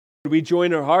We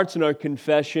join our hearts in our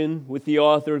confession with the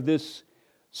author of this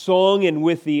song and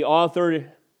with the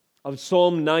author of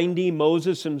Psalm 90,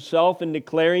 Moses himself, in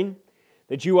declaring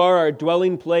that you are our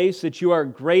dwelling place, that you are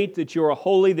great, that you are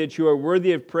holy, that you are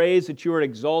worthy of praise, that you are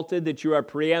exalted, that you are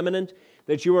preeminent,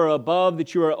 that you are above,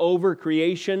 that you are over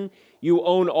creation. You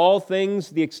own all things.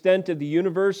 The extent of the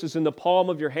universe is in the palm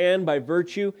of your hand by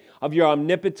virtue of your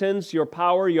omnipotence, your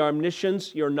power, your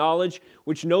omniscience, your knowledge,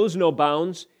 which knows no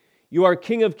bounds. You are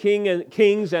King of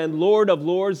kings and Lord of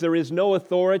lords. There is no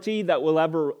authority that will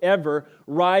ever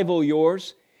rival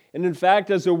yours. And in fact,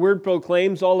 as the word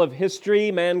proclaims, all of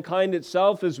history, mankind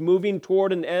itself is moving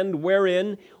toward an end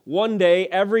wherein one day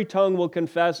every tongue will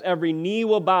confess, every knee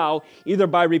will bow, either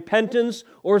by repentance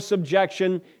or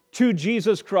subjection to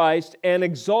Jesus Christ, and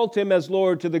exalt Him as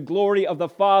Lord to the glory of the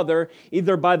Father,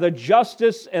 either by the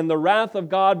justice and the wrath of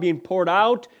God being poured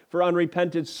out for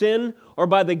unrepented sin, or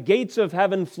by the gates of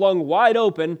heaven flung wide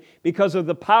open because of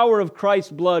the power of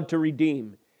Christ's blood to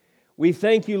redeem. We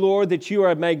thank you, Lord, that you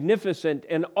are magnificent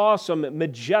and awesome,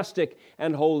 majestic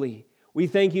and holy. We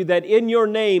thank you that in your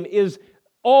name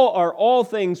are all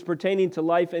things pertaining to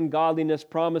life and godliness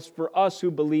promised for us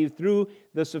who believe through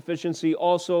the sufficiency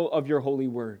also of your holy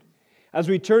word. As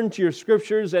we turn to your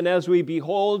scriptures and as we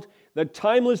behold the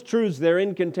timeless truths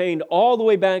therein contained all the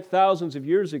way back thousands of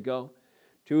years ago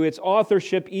to its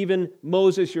authorship, even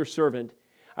Moses, your servant,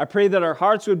 I pray that our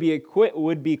hearts would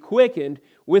be quickened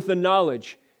with the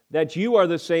knowledge that you are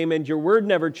the same and your word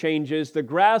never changes. The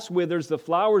grass withers, the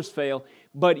flowers fail,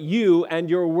 but you and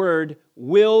your word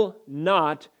will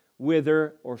not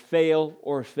wither or fail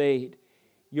or fade.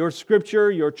 Your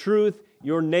scripture, your truth,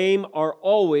 your name are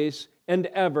always and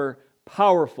ever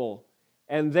powerful.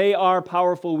 And they are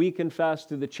powerful, we confess,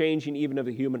 to the changing even of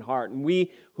the human heart. And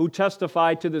we who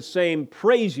testify to the same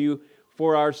praise you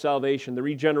for our salvation, the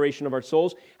regeneration of our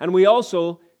souls. And we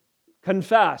also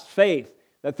confess faith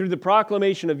that through the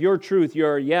proclamation of your truth, you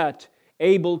are yet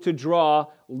able to draw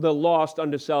the lost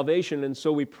unto salvation. And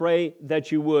so we pray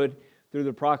that you would through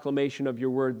the proclamation of your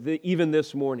word, even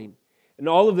this morning. In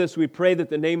all of this, we pray that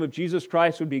the name of Jesus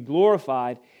Christ would be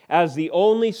glorified as the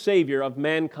only Savior of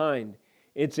mankind.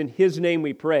 It's in His name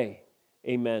we pray.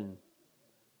 Amen.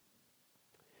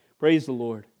 Praise the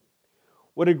Lord.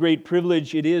 What a great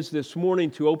privilege it is this morning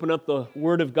to open up the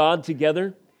Word of God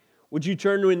together. Would you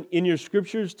turn in your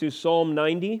scriptures to Psalm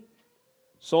 90?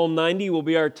 Psalm 90 will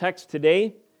be our text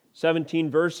today, 17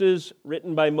 verses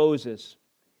written by Moses.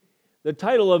 The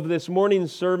title of this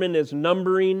morning's sermon is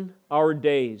Numbering Our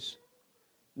Days.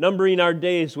 Numbering our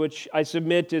days, which I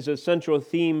submit is a central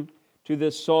theme to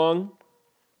this song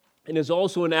and is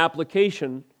also an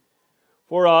application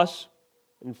for us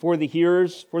and for the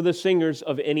hearers, for the singers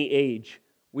of any age.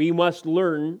 We must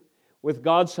learn with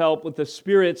God's help, with the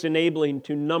Spirit's enabling,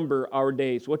 to number our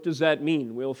days. What does that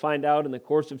mean? We'll find out in the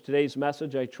course of today's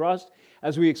message, I trust,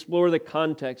 as we explore the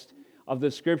context of the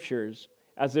Scriptures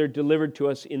as they're delivered to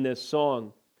us in this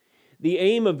song. The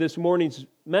aim of this morning's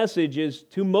message is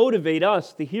to motivate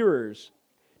us, the hearers,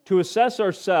 to assess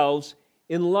ourselves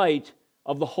in light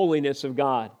of the holiness of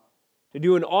God, to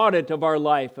do an audit of our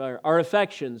life, our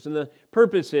affections, and the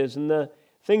purposes, and the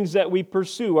things that we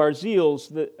pursue, our zeals,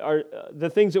 the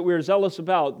things that we're zealous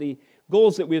about, the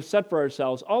goals that we have set for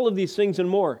ourselves, all of these things and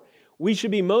more. We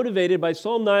should be motivated by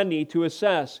Psalm 90 to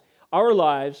assess our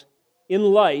lives in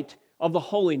light of the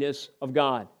holiness of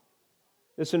God.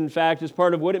 This, in fact, is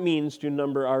part of what it means to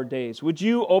number our days. Would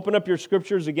you open up your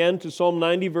scriptures again to Psalm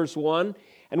 90, verse 1?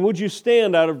 And would you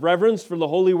stand out of reverence for the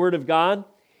holy word of God?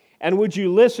 And would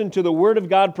you listen to the word of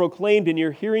God proclaimed in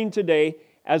your hearing today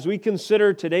as we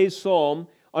consider today's psalm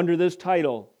under this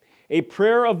title, A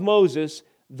Prayer of Moses,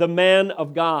 the Man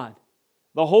of God.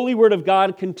 The holy word of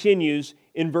God continues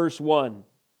in verse 1.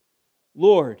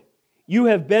 Lord, you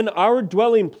have been our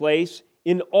dwelling place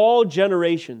in all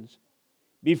generations.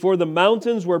 Before the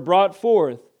mountains were brought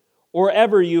forth, or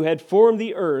ever you had formed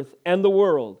the earth and the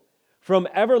world, from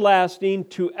everlasting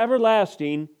to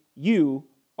everlasting, you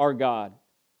are God.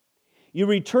 You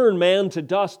return man to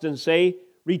dust and say,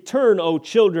 Return, O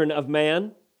children of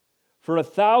man, for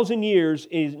 1,000 years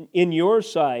in your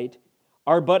sight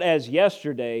are but as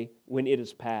yesterday when it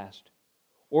is past,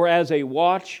 or as a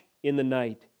watch in the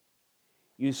night.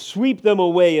 You sweep them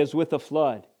away as with a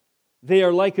flood. They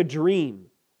are like a dream,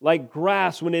 like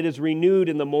grass when it is renewed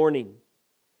in the morning.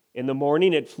 In the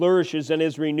morning it flourishes and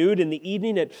is renewed, in the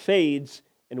evening it fades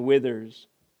and withers.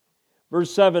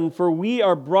 Verse 7, For we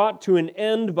are brought to an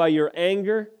end by your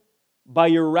anger, by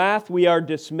your wrath we are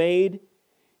dismayed.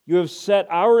 You have set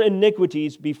our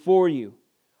iniquities before you,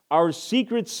 our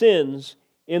secret sins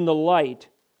in the light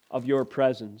of your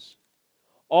presence.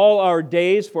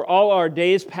 for all our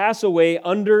days pass away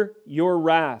under your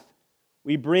wrath.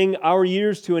 We bring our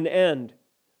years to an end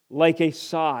like a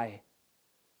sigh.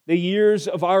 The years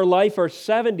of our life are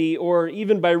 70, or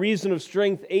even by reason of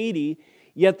strength 80,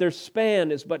 yet their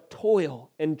span is but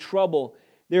toil and trouble.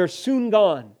 They are soon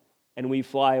gone, and we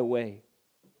fly away.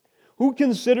 Who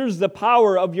considers the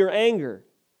power of your anger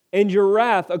and your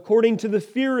wrath according to the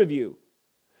fear of you?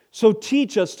 So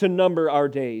teach us to number our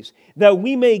days, that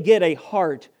we may get a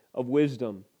heart of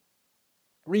wisdom.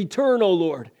 Return, O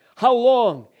Lord. How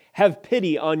long? Have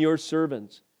pity on your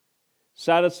servants.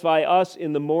 Satisfy us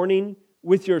in the morning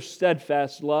with your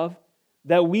steadfast love,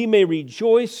 that we may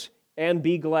rejoice and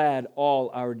be glad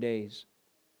all our days.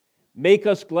 Make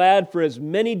us glad for as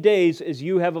many days as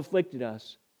you have afflicted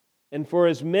us, and for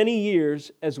as many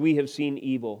years as we have seen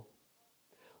evil.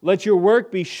 Let your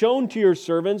work be shown to your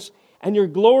servants, and your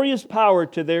glorious power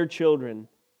to their children.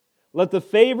 Let the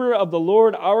favor of the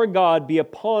Lord our God be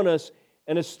upon us,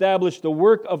 and establish the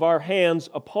work of our hands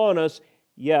upon us.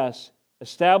 Yes,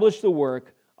 establish the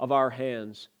work of our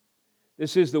hands.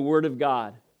 This is the word of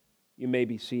God. You may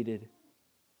be seated.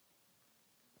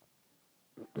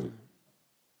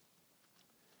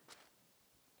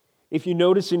 If you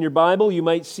notice in your Bible, you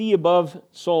might see above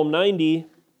Psalm 90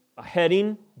 a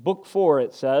heading, Book 4,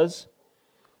 it says.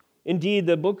 Indeed,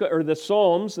 the book or the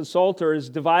Psalms, the Psalter, is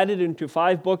divided into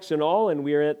 5 books in all, and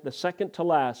we are at the second to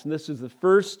last. And this is the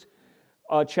first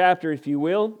chapter, if you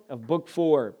will, of Book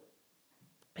 4.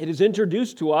 It is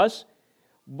introduced to us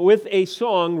with a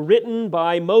song written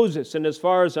by Moses, and as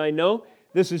far as I know,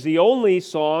 this is the only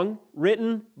song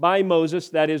written by Moses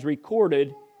that is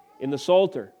recorded in the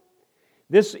Psalter.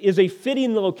 This is a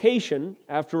fitting location,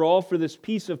 after all, for this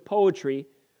piece of poetry,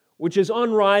 which is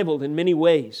unrivaled in many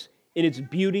ways in its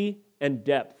beauty and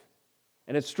depth.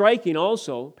 And it's striking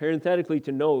also, parenthetically,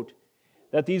 to note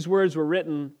that these words were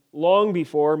written long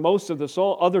before most of the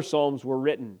other psalms were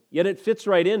written. Yet it fits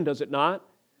right in, does it not?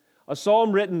 A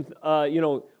psalm written,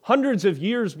 hundreds of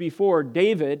years before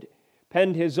David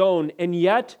penned his own, and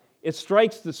yet it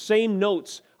strikes the same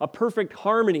notes, a perfect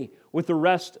harmony with the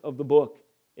rest of the book.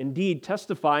 Indeed,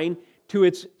 testifying to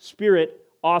its spirit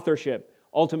authorship.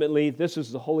 Ultimately, this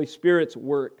is the Holy Spirit's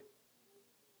work.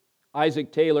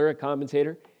 Isaac Taylor, a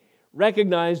commentator,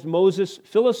 recognized Moses'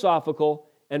 philosophical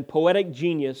and poetic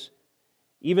genius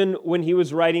even when he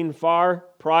was writing far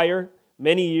prior,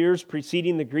 many years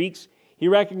preceding the Greeks. He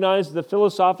recognized the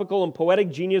philosophical and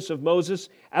poetic genius of Moses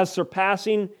as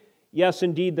surpassing, yes,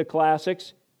 indeed, the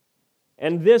classics.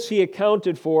 And this he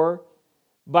accounted for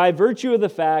by virtue of the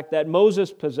fact that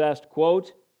Moses possessed,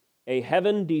 quote, a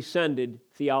heaven-descended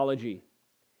theology.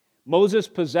 Moses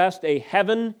possessed a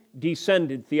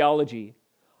heaven-descended theology.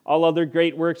 All other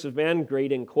great works of man,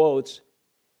 great in quotes,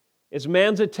 is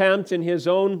man's attempt in his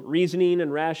own reasoning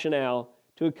and rationale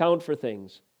to account for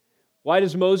things. Why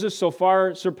does Moses so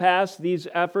far surpass these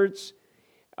efforts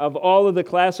of all of the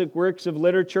classic works of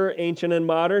literature, ancient and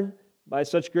modern, by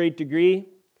such great degree?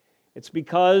 It's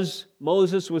because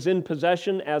Moses was in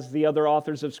possession, as the other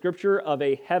authors of Scripture, of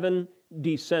a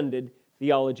heaven-descended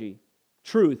theology.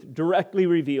 Truth directly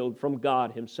revealed from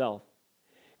God Himself.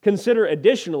 Consider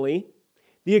additionally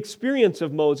the experience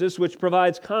of Moses, which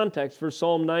provides context for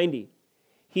Psalm 90.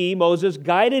 He, Moses,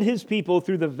 guided his people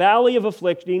through the valley of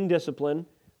afflicting discipline,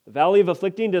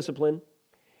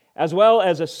 as well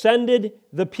as ascended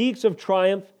the peaks of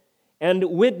triumph and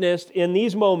witnessed in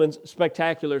these moments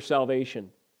spectacular salvation.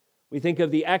 We think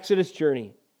of the Exodus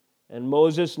journey and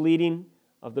Moses leading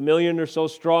of the million or so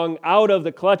strong out of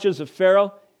the clutches of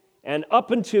Pharaoh and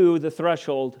up into the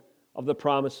threshold of the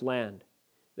promised land.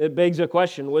 It begs a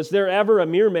question, was there ever a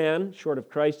mere man, short of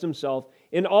Christ Himself,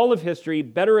 in all of history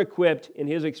better equipped in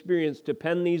his experience to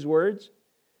pen these words?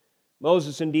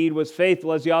 Moses indeed was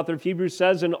faithful, as the author of Hebrews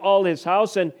says, in all his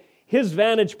house, and his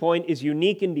vantage point is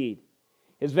unique indeed.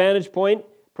 His vantage point,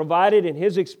 provided in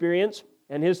his experience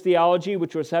and his theology,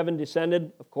 which was heaven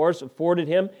descended, of course, afforded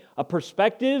him a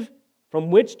perspective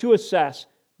from which to assess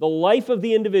the life of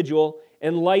the individual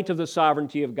in light of the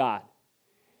sovereignty of God.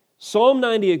 Psalm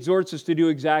 90 exhorts us to do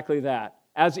exactly that.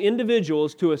 As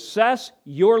individuals, to assess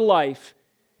your life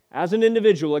as an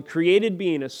individual, a created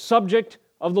being, a subject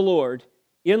of the Lord,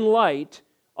 in light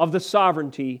of the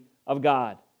sovereignty of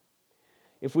God.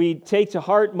 If we take to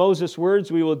heart Moses'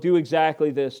 words, we will do exactly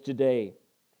this today.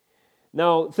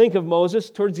 Now, think of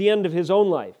Moses towards the end of his own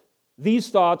life. These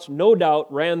thoughts, no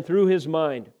doubt, ran through his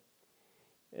mind.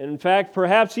 In fact,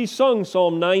 perhaps he sung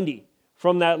Psalm 90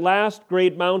 from that last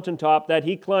great mountaintop that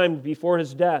he climbed before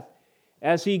his death,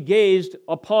 as he gazed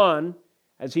upon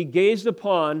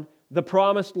the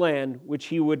promised land which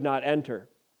he would not enter.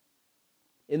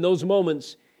 In those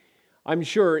moments, I'm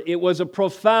sure it was a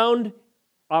profound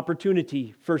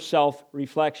opportunity for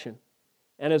self-reflection.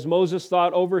 And as Moses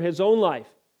thought over his own life,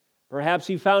 perhaps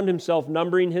he found himself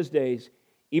numbering his days,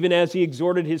 even as he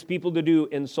exhorted his people to do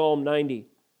in Psalm 90.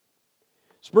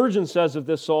 Spurgeon says of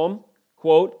this psalm,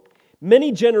 quote,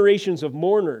 "Many generations of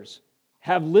mourners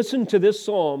have listened to this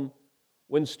psalm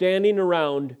when standing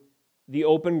around the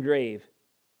open grave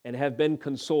and have been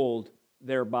consoled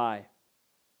thereby."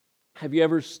 Have you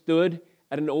ever stood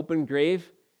at an open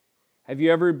grave? Have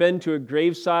you ever been to a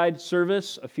graveside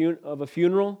service of a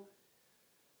funeral?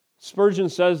 Spurgeon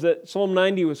says that Psalm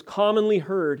 90 was commonly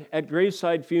heard at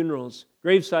graveside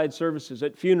services,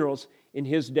 at funerals in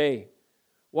his day.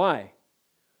 Why?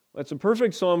 Well, it's a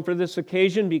perfect psalm for this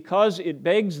occasion because it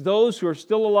begs those who are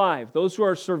still alive, those who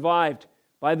are survived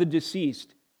by the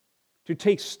deceased, to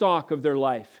take stock of their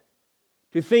life,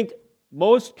 to think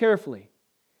most carefully,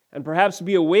 and perhaps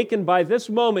be awakened by this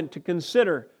moment to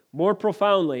consider more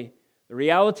profoundly the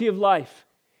reality of life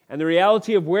and the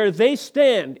reality of where they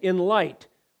stand in light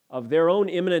of their own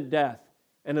imminent death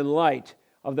and in light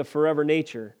of the forever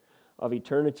nature of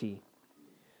eternity.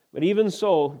 But even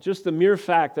so, just the mere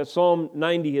fact that Psalm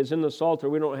 90 is in the Psalter,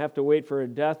 we don't have to wait for a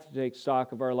death to take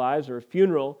stock of our lives or a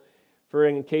funeral for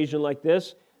an occasion like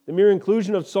this. The mere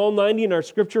inclusion of Psalm 90 in our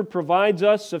Scripture provides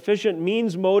us sufficient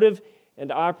means, motive,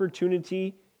 and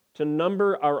opportunity to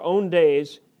number our own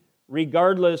days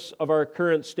regardless of our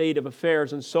current state of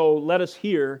affairs. And so let us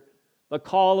hear the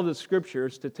call of the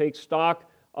Scriptures to take stock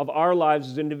of our lives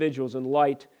as individuals in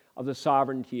light of the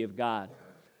sovereignty of God.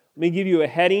 Let me give you a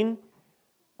heading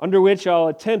under which I'll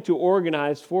attempt to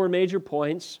organize 4 major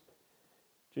points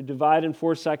to divide in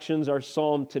 4 sections our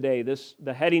psalm today.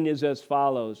 The heading is as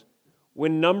follows: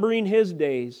 when numbering his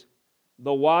days,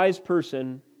 the wise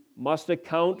person must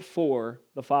account for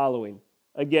the following.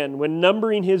 Again, when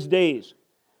numbering his days,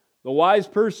 the wise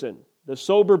person, the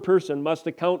sober person, must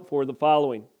account for the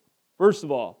following. First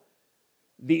of all,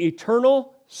 the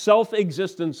eternal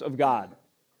self-existence of God.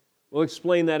 We'll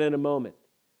explain that in a moment.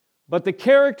 But the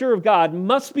character of God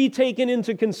must be taken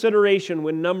into consideration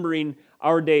when numbering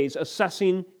our days,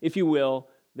 assessing, if you will,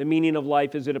 the meaning of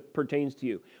life as it pertains to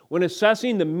you. When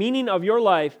assessing the meaning of your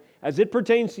life as it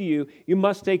pertains to you, you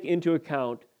must take into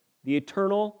account the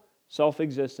eternal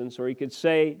self-existence, or you could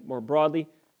say more broadly,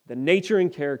 the nature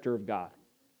and character of God.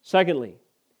 Secondly,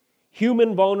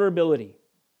 human vulnerability,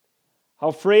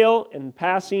 how frail and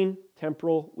passing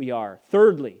temporal we are.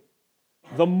 Thirdly,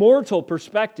 the mortal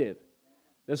perspective.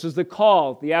 This is the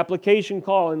call, the application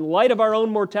call. In light of our own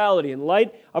mortality, in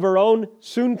light of our own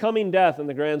soon-coming death in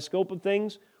the grand scope of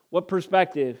things, what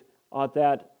perspective ought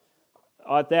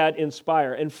that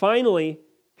inspire? And finally,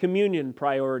 communion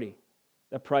priority.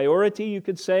 The priority, you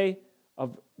could say,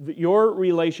 of your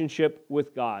relationship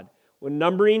with God. When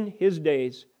numbering his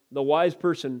days, the wise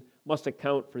person must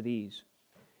account for these.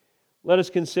 Let us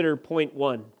consider point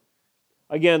 1.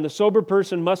 Again, the sober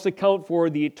person must account for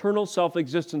the eternal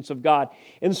self-existence of God.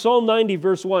 In Psalm 90,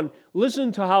 verse 1,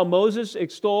 listen to how Moses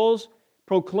extols,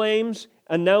 proclaims,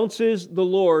 announces the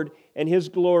Lord and his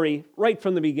glory right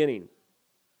from the beginning.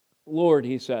 Lord,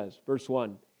 he says, verse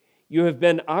 1, you have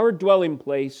been our dwelling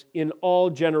place in all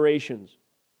generations.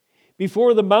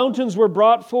 Before the mountains were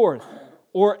brought forth,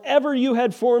 or ever you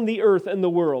had formed the earth and the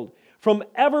world, from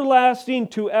everlasting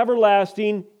to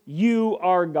everlasting, you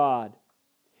are God.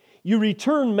 You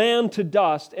return man to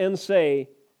dust and say,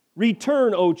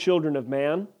 return, O children of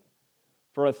man.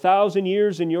 For 1,000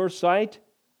 years in your sight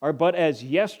are but as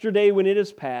yesterday when it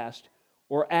is past,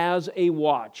 or as a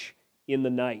watch in the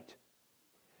night.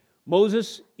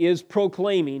 Moses is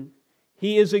proclaiming,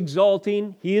 he is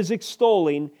exalting, he is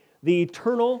extolling the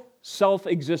eternal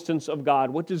self-existence of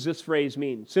God. What does this phrase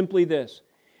mean? Simply this: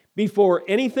 before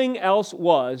anything else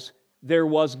was, there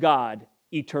was God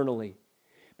eternally.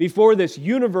 Before this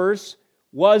universe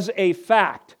was a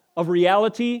fact of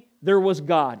reality, there was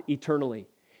God eternally.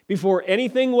 Before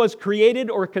anything was created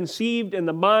or conceived in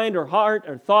the mind or heart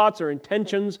or thoughts or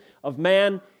intentions of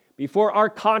man, before our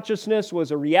consciousness was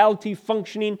a reality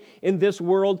functioning in this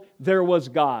world, there was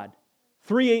God.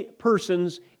 3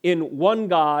 persons in one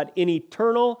God in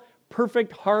eternal,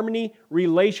 perfect harmony,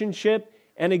 relationship,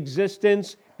 and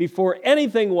existence. Before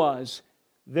anything was,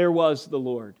 there was the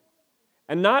Lord.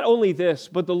 And not only this,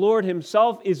 but the Lord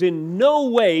himself is in no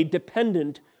way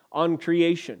dependent on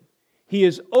creation. He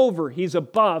is over, he's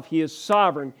above, he is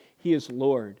sovereign, he is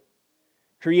Lord.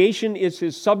 Creation is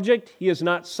his subject, he is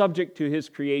not subject to his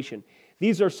creation.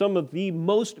 These are some of the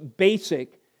most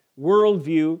basic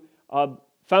worldview,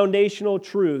 foundational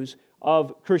truths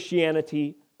of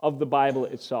Christianity, of the Bible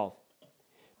itself.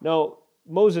 Now,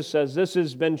 Moses says this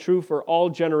has been true for all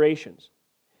generations.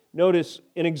 Notice,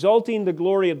 in exalting the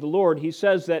glory of the Lord, he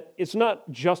says that it's not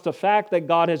just a fact that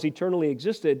God has eternally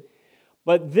existed,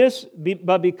 but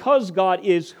because God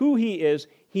is who He is,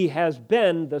 He has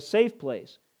been the safe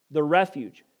place, the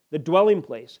refuge, the dwelling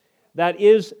place. That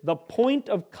is the point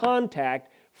of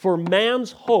contact for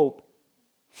man's hope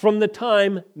from the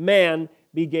time man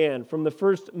began, from the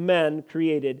first man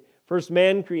created,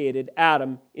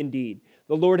 Adam indeed.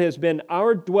 The Lord has been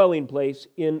our dwelling place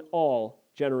in all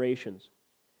generations.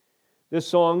 This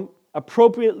song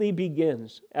appropriately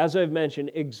begins, as I've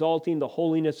mentioned, exalting the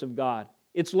holiness of God.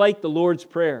 It's like the Lord's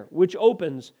Prayer, which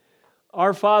opens,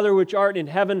 Our Father which art in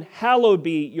heaven, hallowed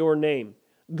be your name.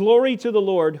 Glory to the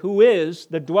Lord, who is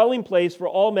the dwelling place for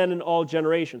all men in all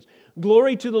generations.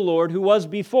 Glory to the Lord, who was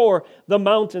before the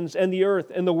mountains and the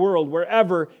earth and the world were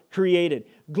ever created.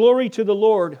 Glory to the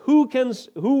Lord, who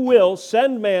will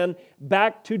send man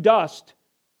back to dust.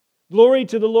 Glory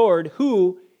to the Lord,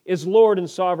 who is Lord and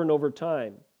sovereign over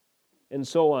time. And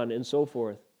so on and so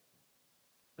forth.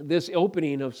 This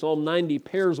opening of Psalm 90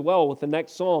 pairs well with the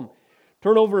next psalm.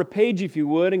 Turn over a page, if you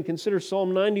would, and consider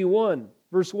Psalm 91,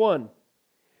 verse 1.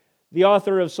 The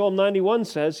author of Psalm 91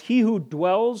 says, He who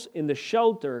dwells in the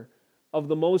shelter of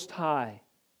the Most High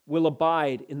will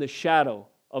abide in the shadow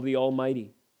of the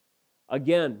Almighty.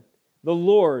 Again, the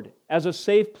Lord, as a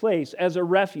safe place, as a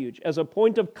refuge, as a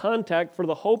point of contact for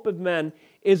the hope of men,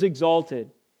 is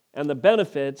exalted, and the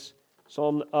benefits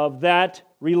of that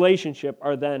relationship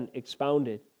are then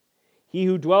expounded. He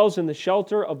who dwells in the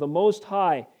shelter of the Most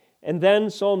High. And then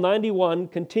Psalm 91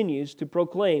 continues to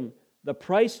proclaim the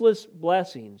priceless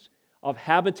blessings of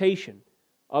habitation,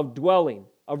 of dwelling,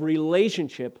 of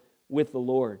relationship with the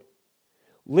Lord.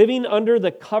 Living under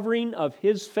the covering of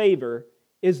His favor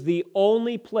is the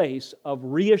only place of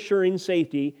reassuring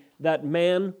safety that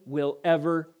man will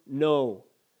ever know.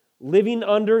 Living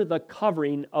under the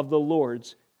covering of the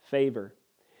Lord's favor.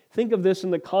 Think of this in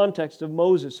the context of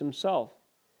Moses himself.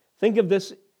 Think of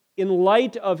this in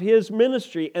light of his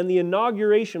ministry and the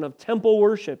inauguration of temple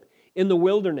worship in the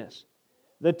wilderness.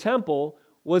 The temple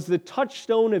was the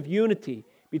touchstone of unity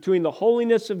between the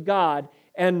holiness of God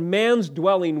and man's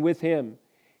dwelling with Him.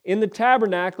 In the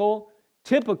tabernacle,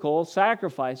 typical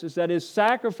sacrifices, that is,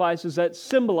 sacrifices that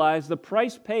symbolize the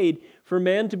price paid for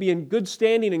man to be in good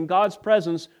standing in God's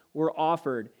presence, were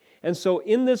offered. And so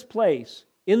in this place,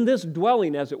 in this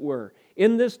dwelling, as it were,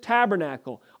 in this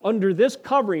tabernacle, under this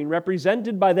covering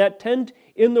represented by that tent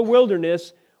in the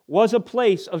wilderness, was a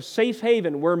place of safe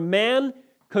haven where man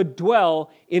could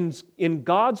dwell in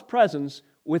God's presence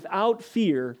without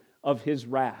fear of His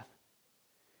wrath.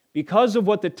 Because of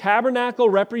what the tabernacle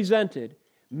represented,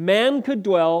 man could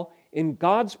dwell in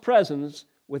God's presence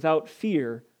without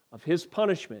fear of His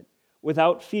punishment,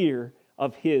 without fear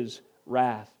of His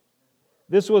wrath.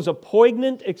 This was a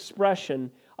poignant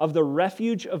expression of the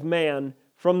refuge of man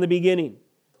from the beginning.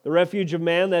 The refuge of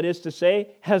man, that is to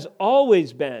say, has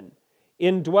always been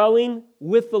in dwelling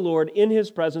with the Lord in His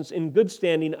presence, in good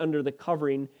standing under the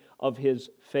covering of His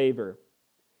favor.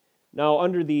 Now,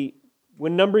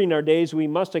 when numbering our days, we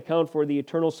must account for the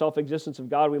eternal self-existence of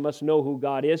God. We must know who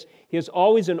God is. He has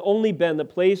always and only been the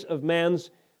place of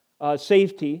man's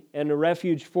safety and a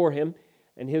refuge for him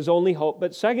and his only hope.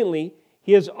 But secondly,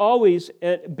 He has always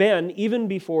been even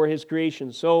before His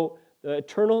creation. So the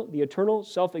eternal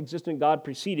self-existent God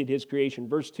preceded His creation.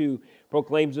 Verse 2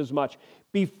 proclaims as much.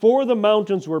 Before the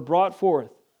mountains were brought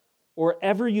forth, or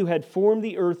ever you had formed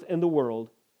the earth and the world,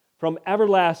 from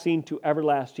everlasting to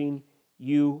everlasting,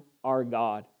 you are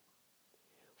God.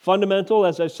 Fundamental,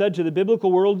 as I've said, to the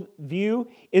biblical worldview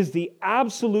is the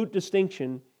absolute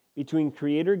distinction between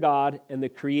Creator God and the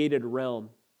created realm.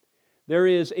 There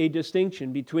is a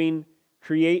distinction between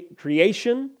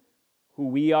creation, who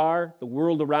we are, the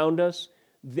world around us,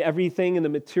 everything in the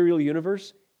material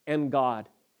universe, and God.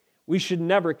 We should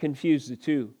never confuse the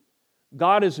two.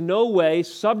 God is no way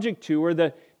subject to, or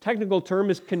the technical term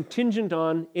is contingent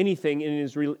on, anything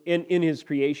in His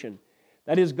creation.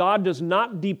 That is, God does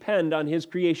not depend on His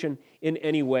creation in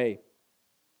any way.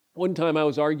 One time I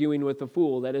was arguing with a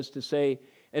fool, that is to say,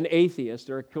 an atheist,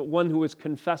 or one who was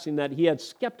confessing that he had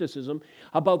skepticism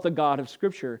about the God of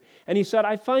Scripture. And he said,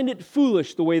 I find it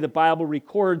foolish the way the Bible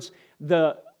records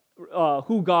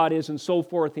who God is and so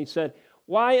forth. He said,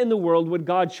 why in the world would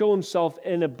God show Himself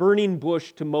in a burning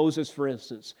bush to Moses, for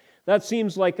instance? That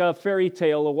seems like a fairy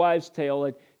tale, a wives' tale,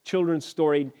 a children's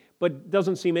story, but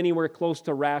doesn't seem anywhere close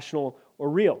to rational or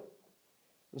real.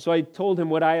 And so I told him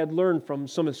what I had learned from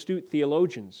some astute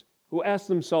theologians who asked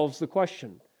themselves the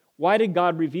question, why did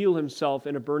God reveal Himself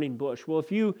in a burning bush? Well,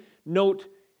 if you note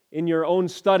in your own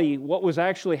study what was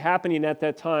actually happening at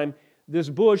that time, this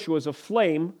bush was a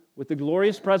flame with the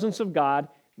glorious presence of God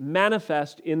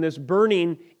manifest in this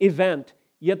burning event,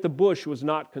 yet the bush was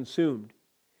not consumed.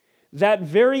 That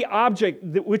very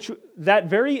that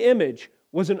very image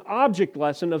was an object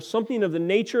lesson of something of the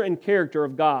nature and character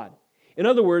of God. In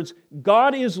other words,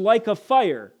 God is like a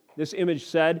fire, this image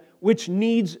said, which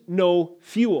needs no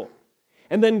fuel.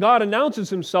 And then God announces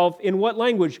himself in what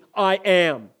language? I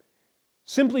am.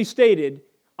 Simply stated,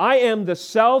 I am the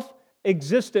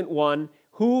self-existent one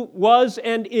who was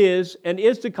and is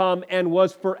to come and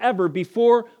was forever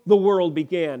before the world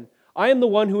began. I am the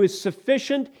one who is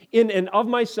sufficient in and of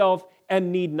myself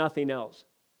and need nothing else.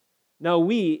 Now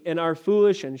we, in our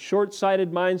foolish and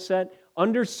short-sighted mindset,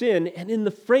 under sin and in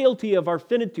the frailty of our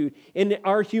finitude, in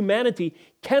our humanity,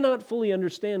 cannot fully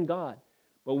understand God.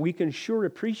 But we can sure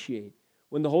appreciate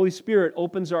when the Holy Spirit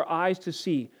opens our eyes to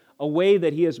see a way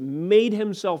that He has made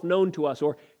Himself known to us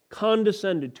or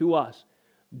condescended to us.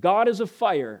 God is a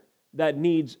fire that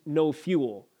needs no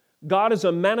fuel. God is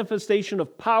a manifestation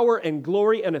of power and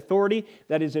glory and authority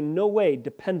that is in no way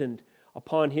dependent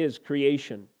upon His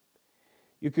creation.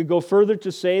 You could go further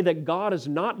to say that God is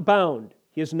not bound.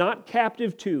 He is not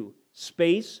captive to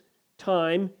space,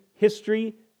 time,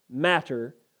 history,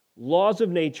 matter, laws of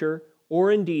nature,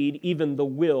 or indeed even the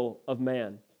will of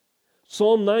man.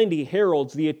 Psalm 90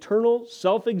 heralds the eternal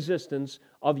self-existence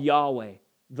of Yahweh,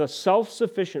 the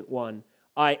self-sufficient one.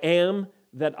 I am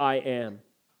that I am.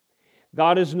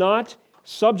 God is not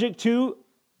subject to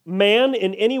man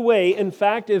in any way. In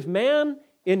fact, if man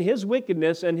in his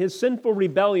wickedness and his sinful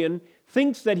rebellion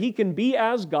thinks that he can be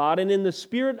as God and in the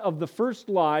spirit of the first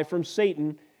lie from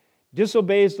Satan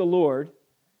disobeys the Lord,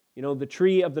 the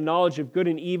tree of the knowledge of good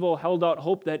and evil held out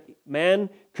hope that man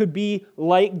could be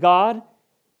like God,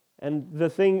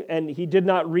 and he did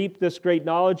not reap this great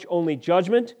knowledge, only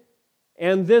judgment.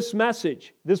 And this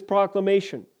message, this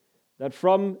proclamation, that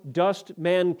from dust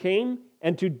man came,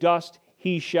 and to dust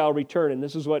he shall return. And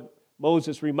this is what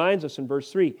Moses reminds us in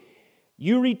verse 3.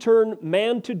 You return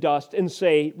man to dust and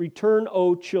say, return,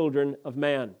 O children of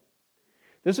man.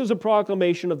 This is a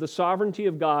proclamation of the sovereignty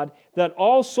of God that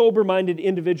all sober-minded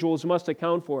individuals must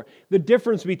account for. The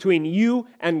difference between you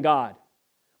and God.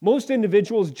 Most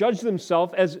individuals judge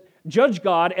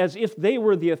God as if they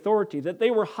were the authority, that they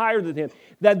were higher than Him,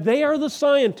 that they are the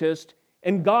scientist,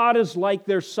 and God is like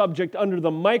their subject under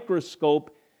the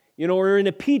microscope, or in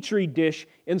a petri dish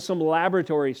in some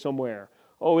laboratory somewhere.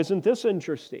 Oh, isn't this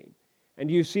interesting? And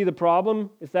do you see the problem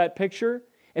with that picture?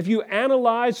 If you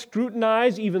analyze,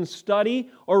 scrutinize, even study,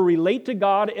 or relate to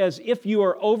God as if you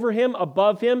are over Him,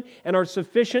 above Him, and are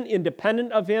sufficient,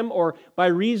 independent of Him, or by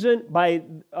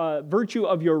virtue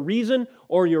of your reason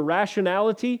or your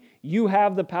rationality, you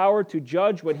have the power to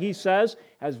judge what He says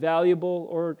as valuable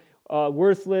or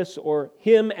worthless, or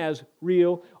Him as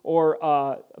real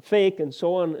or fake, and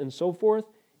so on and so forth.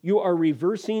 You are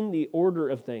reversing the order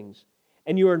of things,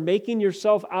 and you are making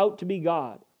yourself out to be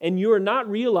God. And you are not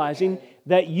realizing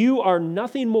that you are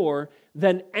nothing more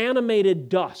than animated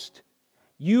dust.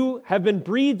 You have been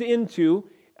breathed into,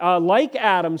 like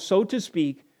Adam, so to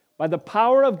speak, by the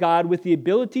power of God with the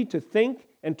ability to think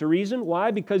and to reason. Why?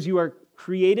 Because you are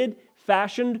created,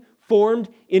 fashioned, formed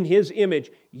in His image.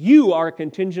 You are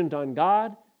contingent on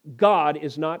God. God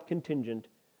is not contingent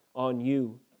on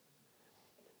you.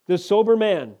 The sober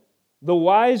man, the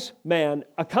wise man,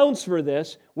 accounts for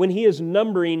this when he is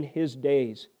numbering his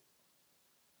days.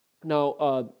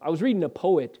 Now, I was reading a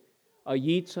poet,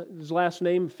 Yeats, his last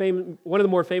name, one of the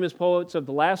more famous poets of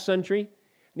the last century,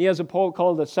 and he has a poem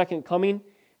called The Second Coming,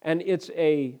 and it's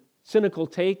a cynical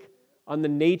take on the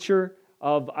nature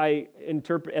of,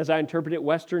 as I interpret it,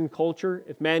 Western culture,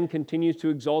 if man continues to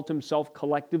exalt himself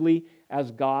collectively as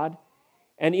God.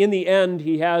 And in the end,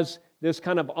 he has this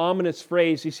kind of ominous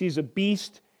phrase. He sees a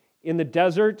beast in the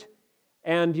desert,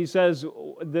 and he says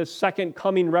the second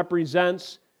coming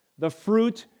represents the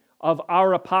fruit of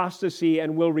our apostasy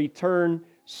and will return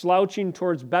slouching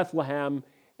towards Bethlehem,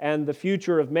 and the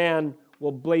future of man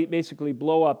will basically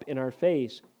blow up in our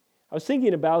face. I was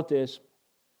thinking about this,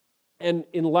 and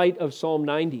in light of Psalm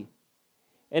 90,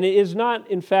 and it is not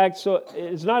in fact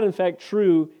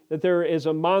true that there is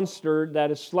a monster that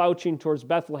is slouching towards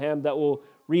Bethlehem that will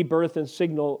rebirth and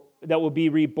signal, that will be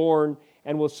reborn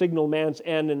and will signal man's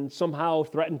end and somehow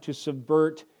threaten to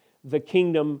subvert the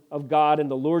kingdom of God and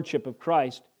the lordship of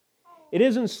Christ. It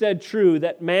is instead true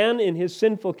that man in his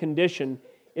sinful condition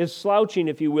is slouching,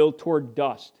 if you will, toward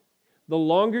dust. The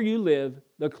longer you live,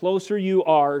 the closer you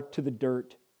are to the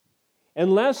dirt.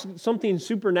 Unless something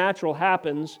supernatural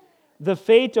happens, the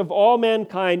fate of all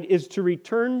mankind is to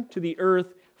return to the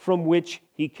earth from which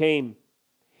he came.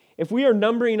 If we are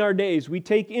numbering our days, we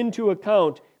take into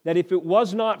account that if it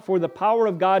was not for the power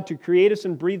of God to create us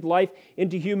and breathe life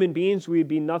into human beings, we would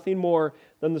be nothing more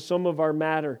than the sum of our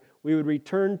matter. We would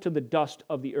return to the dust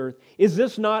of the earth. Is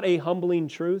this not a humbling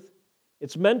truth?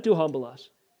 It's meant to humble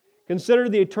us. Consider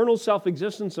the eternal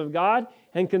self-existence of God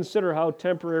and consider how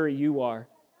temporary you are.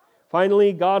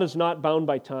 Finally, God is not bound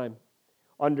by time.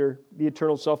 Under the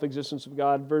eternal self-existence of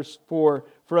God. Verse 4,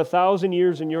 for 1,000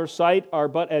 years in your sight are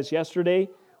but as yesterday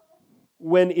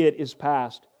when it is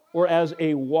past, or as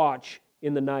a watch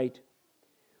in the night.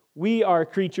 We are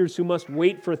creatures who must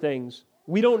wait for things.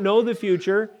 We don't know the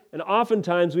future, and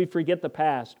oftentimes we forget the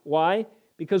past. Why?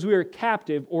 Because we are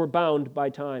captive or bound by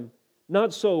time.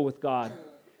 Not so with God.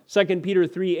 2 Peter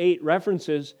 3:8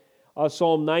 references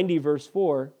Psalm 90, verse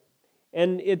 4,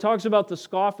 and it talks about the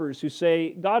scoffers who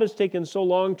say, God has taken so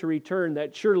long to return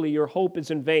that surely your hope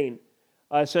is in vain,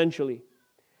 essentially.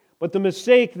 But the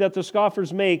mistake that the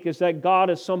scoffers make is that God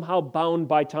is somehow bound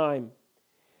by time.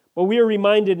 But we are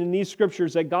reminded in these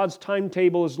scriptures that God's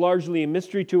timetable is largely a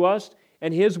mystery to us,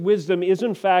 and His wisdom is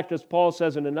in fact, as Paul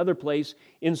says in another place,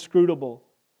 inscrutable.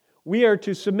 We are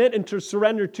to submit and to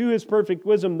surrender to His perfect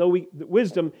wisdom,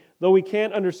 though we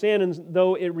can't understand and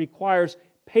though it requires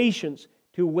patience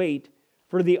to wait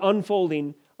for the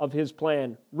unfolding of His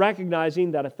plan,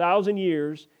 recognizing that 1,000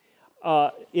 years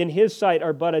in His sight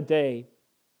are but a day.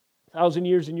 1,000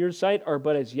 years in your sight are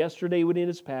but as yesterday when it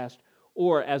is past,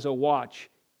 or as a watch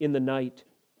in the night.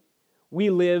 We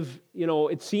live,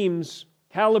 it seems,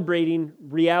 calibrating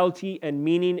reality and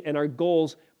meaning and our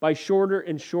goals by shorter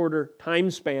and shorter time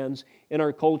spans in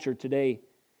our culture today.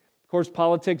 Of course,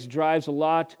 politics drives a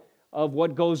lot of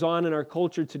what goes on in our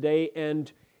culture today,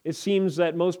 and it seems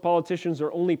that most politicians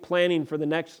are only planning for the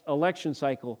next election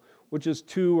cycle, which is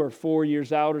 2 or 4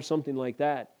 years out or something like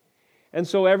that. And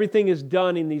so everything is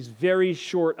done in these very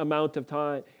short amount of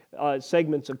time,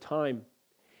 segments of time.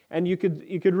 And you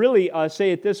could really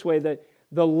say it this way, that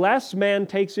the less man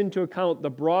takes into account the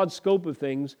broad scope of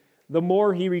things, the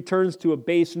more he returns to a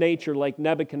base nature like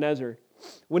Nebuchadnezzar.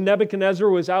 When Nebuchadnezzar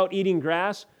was out eating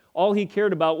grass, all he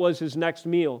cared about was his next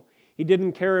meal. He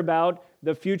didn't care about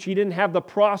the future. He didn't have the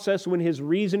process when his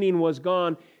reasoning was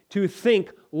gone to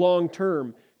think long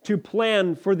term, to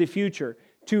plan for the future,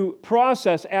 to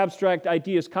process abstract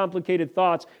ideas, complicated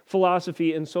thoughts,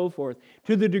 philosophy, and so forth.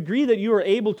 To the degree that you are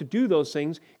able to do those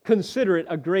things, consider it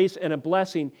a grace and a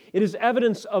blessing. It is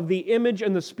evidence of the image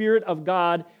and the Spirit of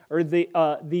God, or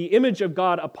the image of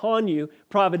God upon you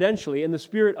providentially, and the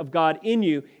Spirit of God in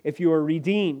you if you are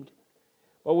redeemed.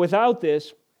 But without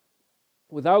this,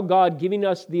 without God giving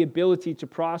us the ability to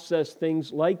process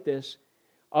things like this,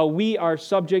 we are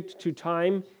subject to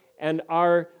time, and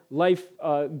our life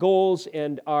goals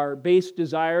and our base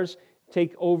desires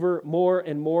take over more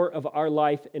and more of our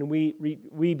life, and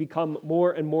we become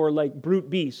more and more like brute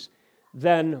beasts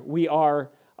than we are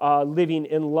living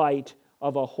in light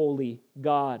of a holy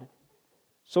God.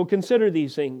 So consider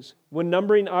these things. When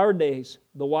numbering our days,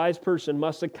 the wise person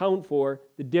must account for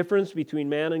the difference between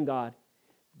man and God.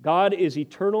 God is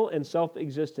eternal and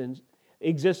self-existent,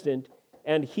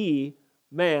 and he,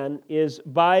 man, is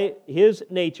by his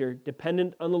nature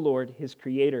dependent on the Lord, his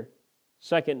Creator.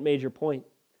 Second major point.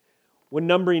 When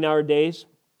numbering our days,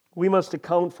 we must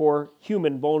account for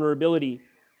human vulnerability.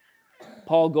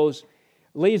 Paul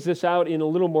lays this out in a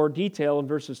little more detail in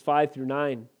verses 5 through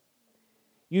 9.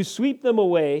 You sweep them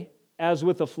away as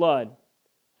with a flood.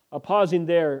 Pausing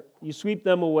there, you sweep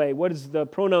them away. What does the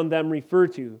pronoun them refer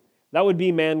to? That would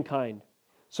be mankind.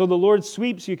 So the Lord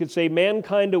sweeps, you could say,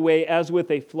 mankind away as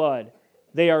with a flood.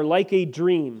 They are like a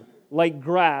dream, like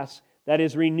grass that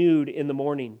is renewed in the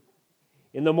morning.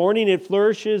 In the morning it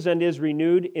flourishes and is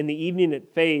renewed. In the evening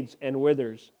it fades and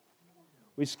withers.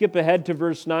 We skip ahead to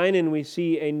verse 9 and we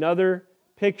see another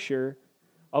picture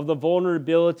of the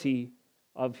vulnerability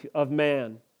of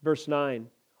man. Verse 9.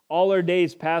 All our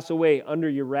days pass away under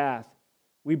your wrath.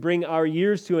 We bring our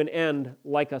years to an end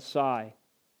like a sigh.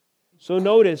 So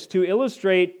notice, to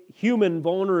illustrate human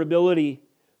vulnerability,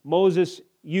 Moses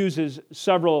uses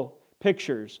several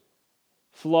pictures: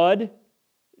 flood,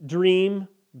 dream,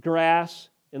 grass,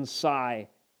 and sigh.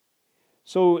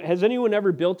 So has anyone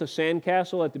ever built a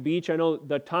sandcastle at the beach? I know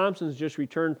the Thompsons just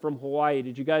returned from Hawaii.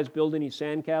 Did you guys build any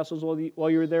sandcastles while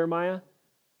you were there, Maya?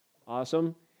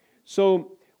 Awesome.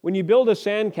 So when you build a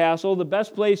sandcastle, the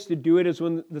best place to do it is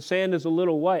when the sand is a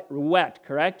little wet,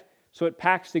 correct? So it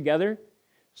packs together.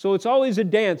 So it's always a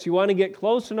dance. You want to get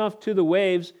close enough to the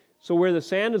waves so where the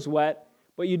sand is wet,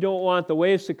 but you don't want the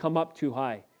waves to come up too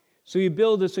high. So you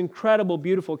build this incredible,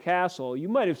 beautiful castle. You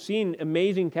might have seen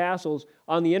amazing castles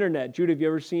on the internet. Jude, have you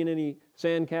ever seen any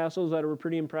sand castles that were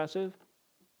pretty impressive?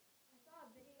 I saw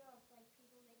a video of people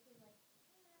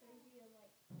making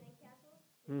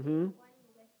Mm-hmm.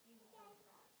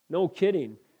 No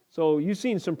kidding. So you've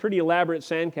seen some pretty elaborate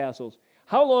sandcastles.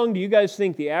 How long do you guys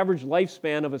think the average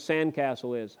lifespan of a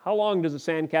sandcastle is? How long does a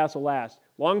sandcastle last?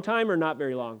 Long time or not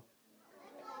very long?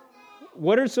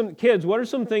 What are some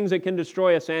things that can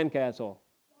destroy a sandcastle?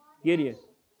 Gideon.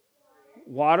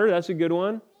 Water, that's a good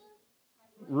one.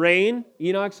 Rain,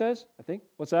 Enoch says, I think.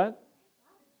 What's that?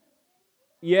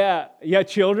 Yeah,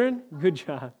 children. Good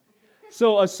job.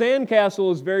 So a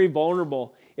sandcastle is very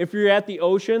vulnerable. If you're at the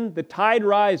ocean, the tide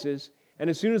rises, and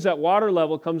as soon as that water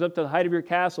level comes up to the height of your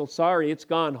castle, sorry, it's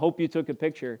gone. Hope you took a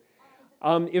picture.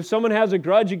 If someone has a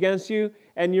grudge against you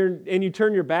and you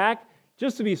turn your back,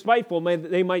 just to be spiteful,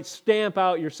 they might stamp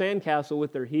out your sandcastle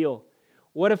with their heel.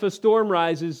 What if a storm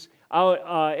rises out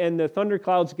and the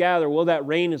thunderclouds gather? Well, that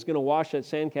rain is going to wash that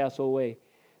sandcastle away.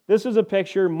 This is a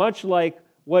picture much like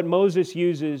what Moses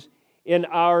uses in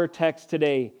our text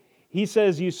today. He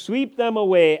says, you sweep them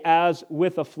away as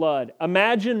with a flood.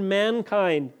 Imagine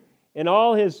mankind in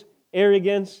all his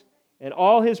arrogance and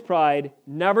all his pride.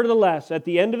 Nevertheless, at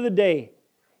the end of the day,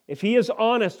 if he is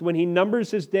honest when he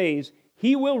numbers his days,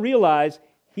 he will realize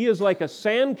he is like a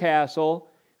sandcastle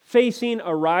facing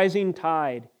a rising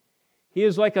tide. He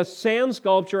is like a sand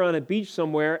sculpture on a beach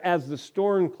somewhere as the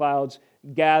storm clouds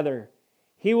gather.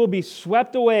 He will be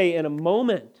swept away in a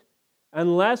moment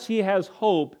unless he has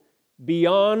hope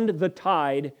beyond the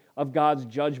tide of God's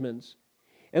judgments.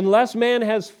 Unless man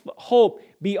has hope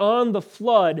beyond the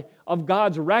flood of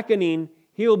God's reckoning,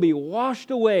 he'll be washed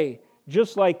away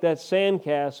just like that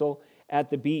sandcastle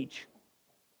at the beach.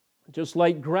 Just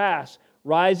like grass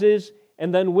rises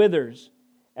and then withers,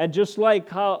 and just like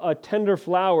how a tender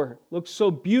flower looks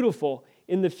so beautiful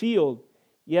in the field,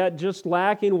 yet just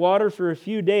lacking water for a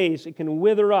few days, it can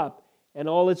wither up and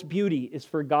all its beauty is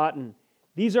forgotten.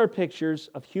 These are pictures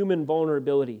of human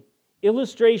vulnerability,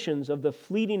 illustrations of the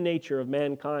fleeting nature of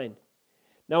mankind.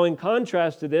 Now, in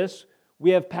contrast to this,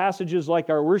 we have passages like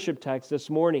our worship text this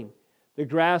morning. The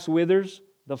grass withers,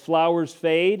 the flowers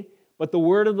fade, but the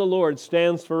word of the Lord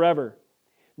stands forever.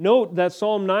 Note that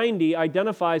Psalm 90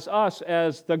 identifies us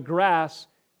as the grass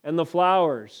and the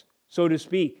flowers, so to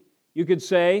speak. You could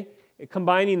say,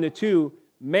 combining the two,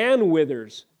 man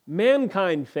withers,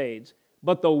 mankind fades,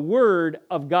 but the word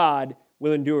of God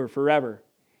will endure forever.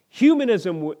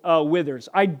 Humanism withers,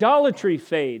 idolatry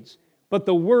fades, but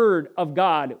the word of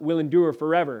God will endure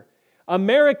forever.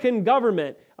 American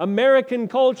government, American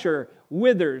culture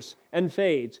withers and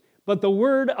fades, but the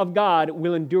word of God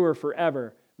will endure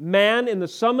forever. Man, in the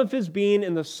sum of his being,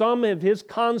 in the sum of his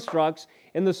constructs,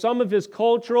 in the sum of his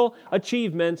cultural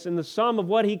achievements, in the sum of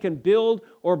what he can build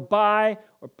or buy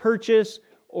or purchase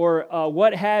or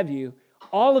what have you,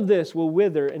 all of this will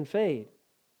wither and fade.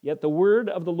 Yet the word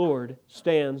of the Lord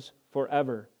stands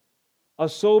forever. A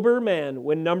sober man,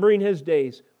 when numbering his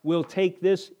days, will take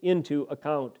this into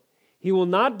account. He will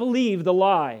not believe the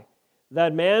lie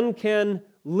that man can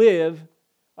live.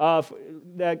 I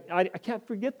can't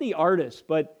forget the artist,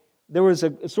 but there was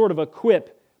a sort of a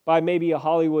quip by maybe a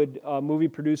Hollywood movie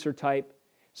producer type.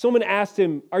 Someone asked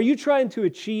him, "Are you trying to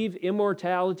achieve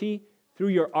immortality through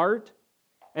your art?"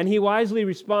 And he wisely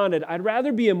responded, "I'd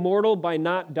rather be immortal by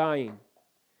not dying."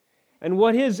 And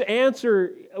what his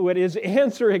answer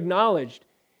acknowledged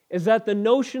is that the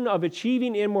notion of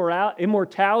achieving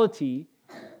immortality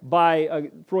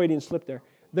by Freudian slip there.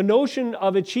 The notion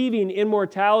of achieving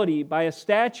immortality by a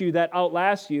statue that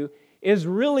outlasts you is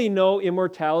really no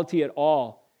immortality at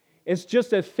all. It's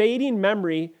just a fading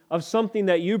memory of something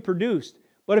that you produced.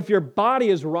 But if your body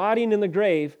is rotting in the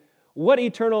grave, what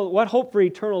hope for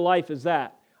eternal life is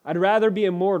that? I'd rather be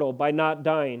immortal by not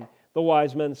dying, the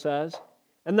wise man says.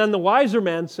 And then the wiser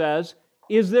man says,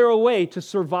 is there a way to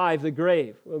survive the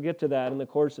grave? We'll get to that in the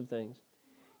course of things.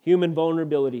 Human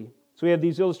vulnerability. So we have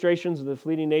these illustrations of the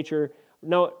fleeting nature.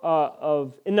 Now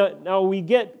we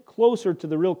get closer to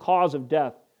the real cause of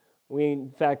death. We, in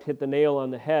fact, hit the nail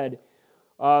on the head.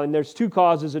 And there's two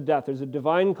causes of death. There's a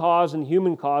divine cause and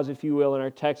human cause, if you will, in our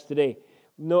text today.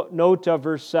 Note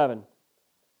verse 7.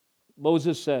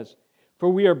 Moses says, "For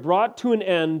we are brought to an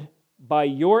end by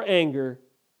your anger,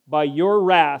 by your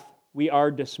wrath we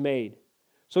are dismayed."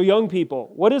 So young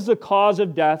people, what is the cause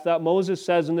of death that Moses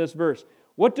says in this verse?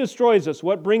 What destroys us?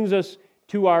 What brings us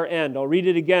to our end? I'll read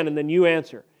it again and then you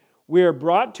answer. "We are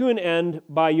brought to an end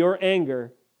by your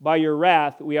anger, by your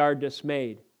wrath we are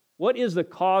dismayed." What is the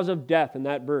cause of death in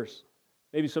that verse?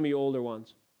 Maybe some of you older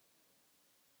ones.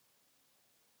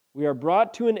 We are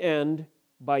brought to an end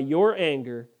by your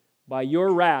anger, by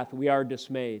your wrath we are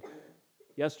dismayed.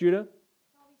 Yes, Judah?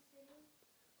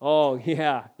 Oh,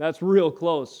 yeah, that's real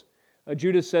close.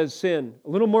 Judah says sin. A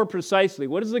little more precisely,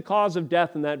 what is the cause of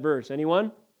death in that verse?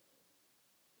 Anyone?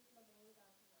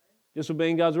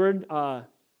 Disobeying God's word.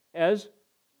 Ez?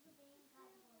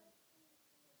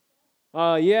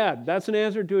 Yeah, that's an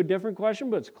answer to a different question,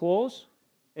 but it's close.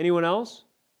 Anyone else?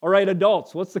 All right,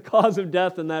 adults, what's the cause of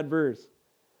death in that verse?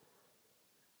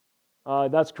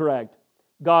 That's correct.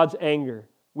 God's anger.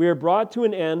 We are brought to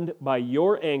an end by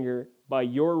your anger, by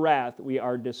your wrath we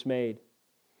are dismayed.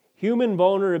 Human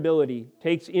vulnerability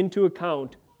takes into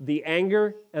account the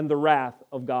anger and the wrath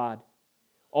of God.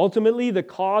 Ultimately, the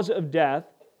cause of death,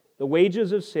 the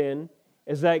wages of sin,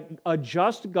 is that a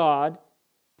just God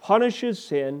punishes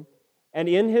sin, and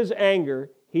in His anger,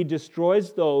 He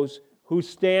destroys those who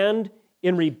stand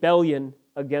in rebellion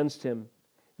against Him.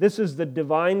 This is the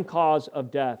divine cause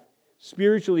of death.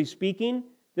 Spiritually speaking,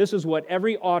 this is what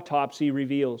every autopsy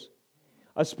reveals.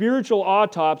 A spiritual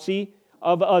autopsy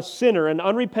of a sinner, an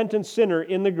unrepentant sinner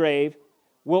in the grave,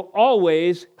 will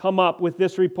always come up with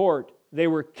this report. They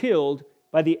were killed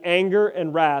by the anger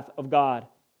and wrath of God.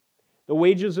 The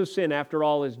wages of sin, after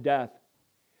all, is death.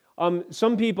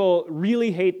 Some people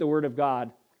really hate the Word of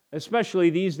God. Especially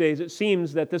these days, it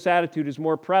seems that this attitude is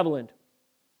more prevalent.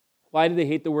 Why do they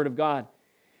hate the Word of God?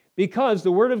 Because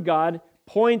the Word of God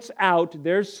points out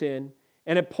their sin,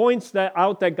 and it points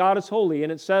out that God is holy,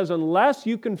 and it says, unless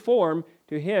you conform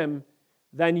to Him,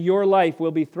 then your life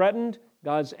will be threatened,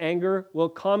 God's anger will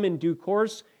come in due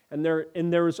course, and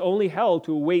there is only hell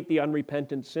to await the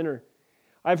unrepentant sinner.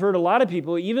 I've heard a lot of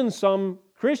people, even some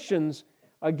Christians,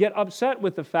 get upset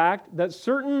with the fact that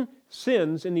certain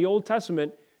sins in the Old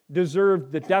Testament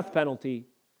deserved the death penalty.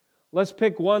 Let's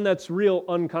pick one that's real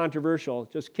uncontroversial.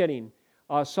 Just kidding.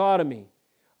 Sodomy.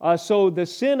 So the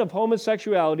sin of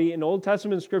homosexuality in Old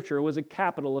Testament Scripture was a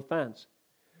capital offense.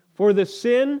 For the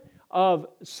sin of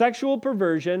sexual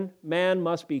perversion, man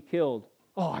must be killed.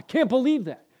 Oh, I can't believe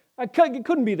that. It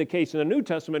couldn't be the case in the New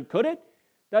Testament, could it?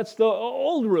 That's the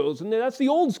old rules, and that's the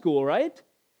old school, right?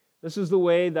 This is the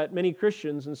way that many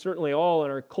Christians, and certainly all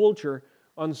in our culture,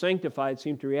 unsanctified,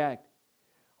 seem to react.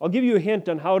 I'll give you a hint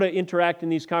on how to interact in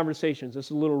these conversations. This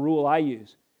is a little rule I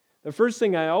use. The first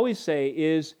thing I always say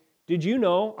is, did you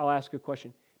know, I'll ask a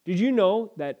question, did you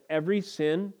know that every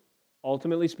sin,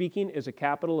 ultimately speaking, is a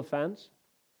capital offense?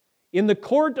 In the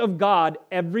court of God,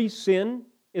 every sin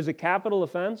is a capital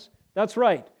offense? That's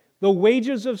right. The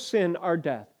wages of sin are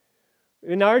death.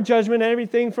 In our judgment,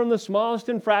 everything from the smallest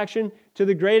infraction to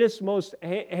the greatest, most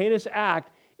heinous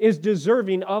act is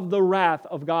deserving of the wrath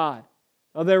of God.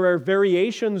 Now, there are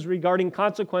variations regarding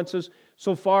consequences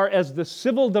so far as the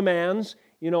civil demands,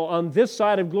 on this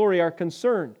side of glory are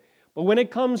concerned. But when it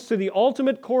comes to the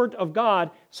ultimate court of God,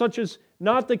 such is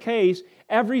not the case.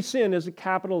 Every sin is a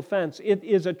capital offense. It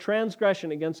is a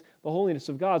transgression against the holiness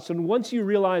of God. So once you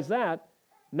realize that,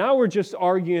 now we're just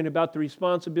arguing about the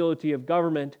responsibility of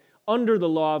government under the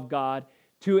law of God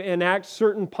to enact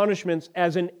certain punishments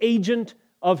as an agent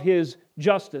of His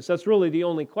justice. That's really the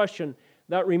only question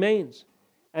that remains.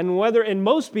 And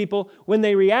most people, when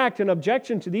they react in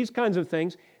objection to these kinds of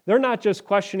things, they're not just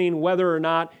questioning whether or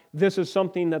not this is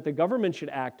something that the government should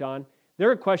act on.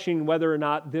 They're questioning whether or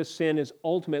not this sin is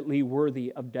ultimately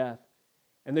worthy of death.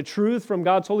 And the truth from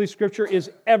God's Holy Scripture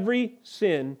is every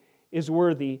sin is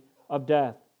worthy of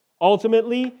death.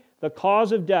 Ultimately, the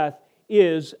cause of death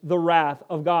is the wrath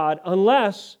of God,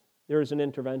 unless there is an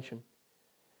intervention.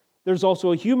 There's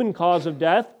also a human cause of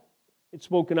death. It's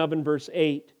spoken of in verse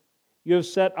 8. You have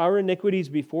set our iniquities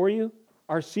before you,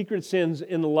 our secret sins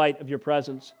in the light of your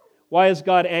presence. Why is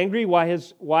God angry? Why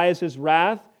is His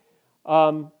wrath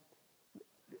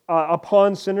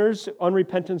upon sinners,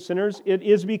 unrepentant sinners? It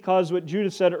is because what Judah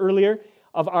said earlier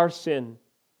of our sin.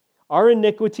 Our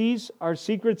iniquities, our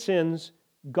secret sins,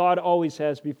 God always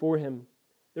has before Him.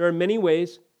 There are many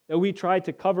ways that we try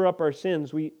to cover up our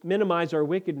sins. We minimize our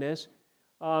wickedness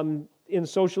in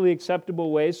socially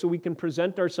acceptable ways so we can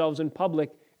present ourselves in public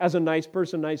as a nice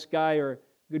person, nice guy, or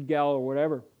good gal, or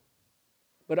whatever.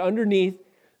 But underneath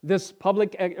this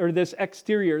public or this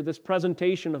exterior, this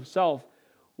presentation of self,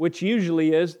 which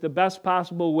usually is the best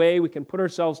possible way we can put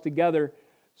ourselves together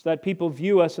so that people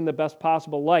view us in the best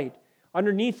possible light,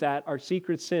 underneath that are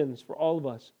secret sins for all of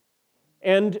us.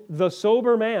 And the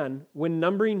sober man, when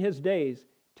numbering his days,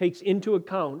 takes into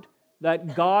account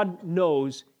that God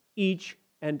knows each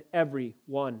and every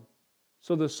one.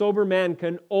 So the sober man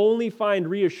can only find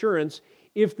reassurance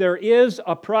if there is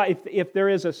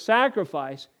a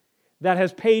sacrifice that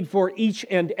has paid for each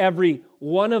and every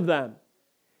one of them.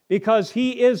 Because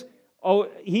he is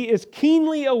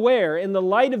keenly aware in the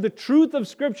light of the truth of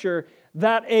Scripture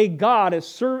that a God,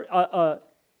 an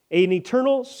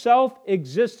eternal,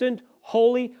 self-existent,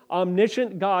 holy,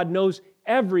 omniscient God knows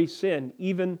every sin,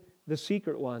 even the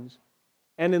secret ones.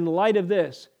 And in the light of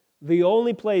this, The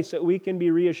only place that we can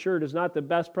be reassured is not the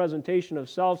best presentation of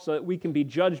self so that we can be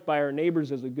judged by our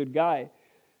neighbors as a good guy.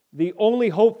 The only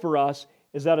hope for us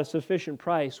is that a sufficient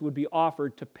price would be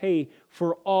offered to pay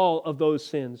for all of those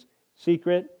sins,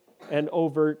 secret and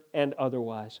overt and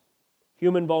otherwise.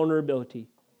 Human vulnerability.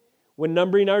 When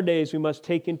numbering our days, we must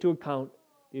take into account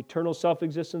the eternal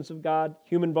self-existence of God,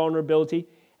 human vulnerability,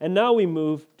 and now we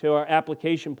move to our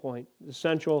application point, the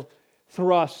central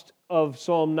thrust of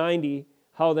Psalm 90,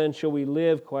 how then shall we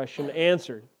live? Question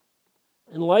answered.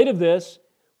 In light of this,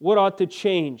 what ought to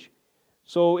change?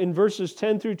 So in verses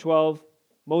 10 through 12,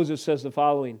 Moses says the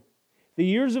following: the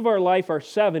years of our life are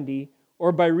 70,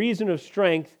 or by reason of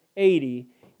strength 80,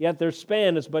 yet their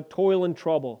span is but toil and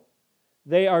trouble.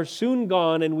 They are soon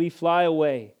gone, and we fly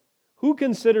away. Who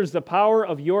considers the power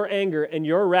of your anger and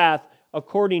your wrath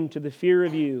according to the fear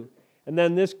of you? And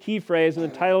then this key phrase in the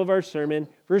title of our sermon,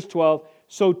 verse 12,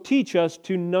 so teach us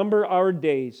to number our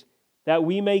days, that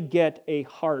we may get a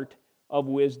heart of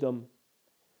wisdom.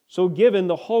 So given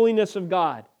the holiness of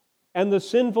God and the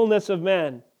sinfulness of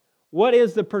man, what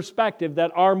is the perspective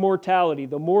that our mortality,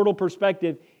 the mortal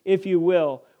perspective, if you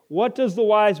will, what does the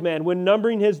wise man, when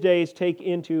numbering his days, take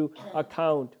into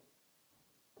account?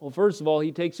 Well, first of all,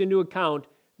 he takes into account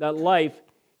that life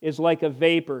is like a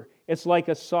vapor. It's like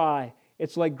a sigh.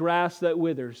 It's like grass that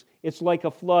withers. It's like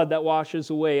a flood that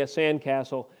washes away a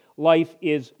sandcastle. Life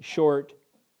is short.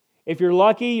 If you're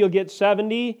lucky, you'll get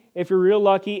 70. If you're real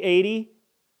lucky, 80.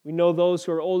 We know those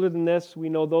who are older than this. We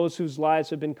know those whose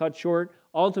lives have been cut short.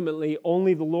 Ultimately,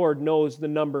 only the Lord knows the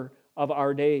number of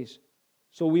our days.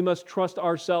 So we must trust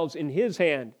ourselves in His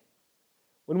hand.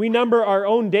 When we number our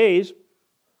own days,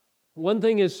 one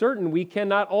thing is certain: we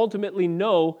cannot ultimately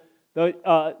know the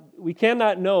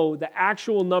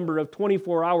actual number of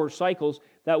 24-hour cycles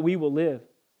that we will live.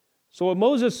 So what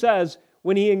Moses says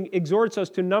when he exhorts us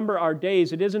to number our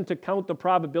days, it isn't to count the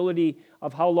probability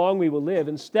of how long we will live.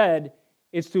 Instead,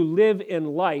 it's to live in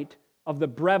light of the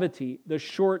brevity, the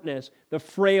shortness, the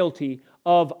frailty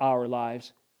of our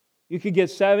lives. You could get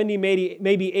 70,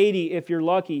 maybe 80 if you're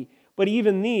lucky, but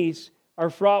even these are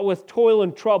fraught with toil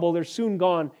and trouble. They're soon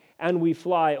gone, and we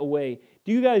fly away.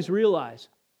 Do you guys realize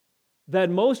that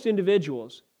most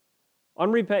individuals,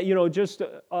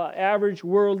 average,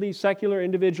 worldly, secular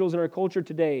individuals in our culture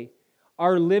today,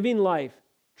 are living life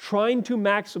trying to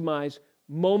maximize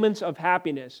moments of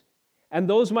happiness? And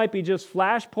those might be just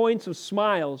flashpoints of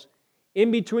smiles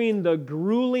in between the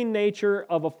grueling nature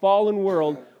of a fallen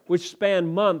world, which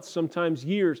span months, sometimes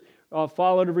years,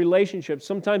 followed of relationships.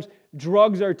 Sometimes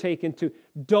drugs are taken to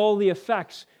dull the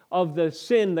effects of the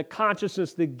sin, the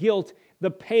consciousness, the guilt,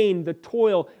 the pain, the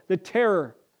toil, the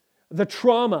terror, the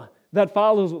trauma that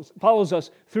follows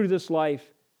us through this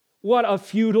life. What a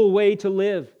futile way to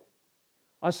live.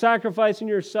 Sacrificing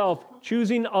yourself,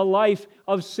 choosing a life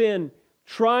of sin,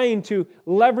 trying to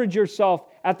leverage yourself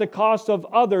at the cost of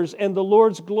others and the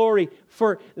Lord's glory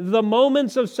for the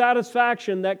moments of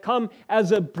satisfaction that come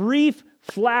as a brief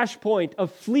flashpoint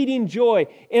of fleeting joy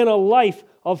in a life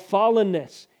of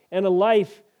fallenness and a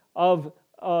life of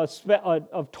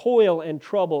toil and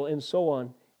trouble and so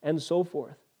on and so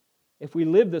forth. If we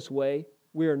live this way,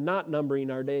 we are not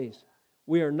numbering our days.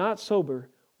 We are not sober.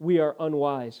 We are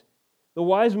unwise. The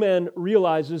wise man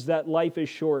realizes that life is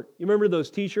short. You remember those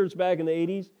t-shirts back in the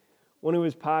 80s when it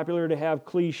was popular to have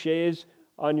cliches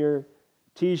on your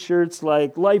t-shirts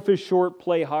like life is short,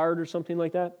 play hard or something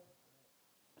like that?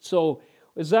 So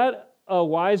is that a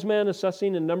wise man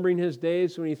assessing and numbering his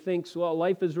days when he thinks, well,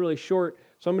 life is really short,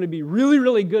 so I'm going to be really,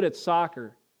 really good at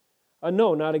soccer?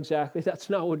 No, not exactly. That's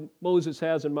not what Moses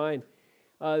has in mind.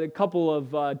 A couple of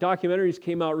documentaries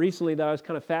came out recently that I was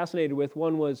kind of fascinated with.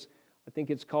 One was, I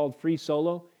think it's called Free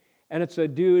Solo, and it's a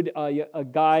dude, a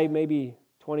guy maybe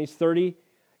 20s, 30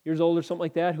 years old or something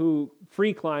like that, who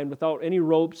free climbed without any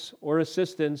ropes or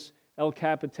assistance, El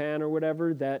Capitan or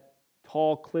whatever, that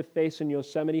tall cliff face in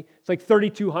Yosemite. It's like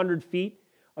 3,200 feet,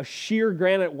 a sheer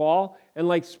granite wall, and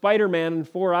like Spider-Man in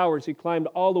 4 hours, he climbed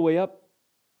all the way up.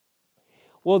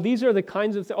 Well, these are the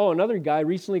kinds of... another guy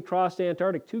recently crossed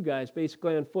Antarctic, 2 guys,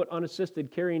 basically on foot,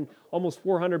 unassisted, carrying almost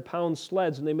 400-pound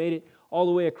sleds, and they made it all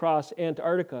the way across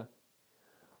Antarctica.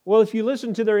 Well, if you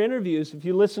listen to their interviews, if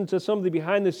you listen to some of the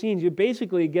behind the scenes, you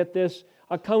basically get this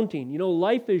accounting.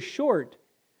 Life is short,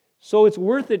 so it's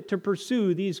worth it to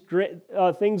pursue these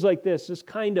things like this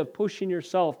kind of pushing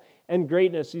yourself and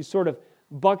greatness, these sort of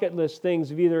bucket list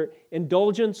things of either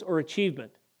indulgence or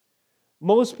achievement.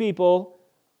 Most people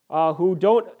who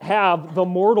don't have the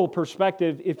mortal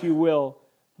perspective, if you will,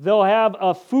 they'll have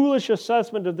a foolish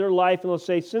assessment of their life, and they'll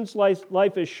say, since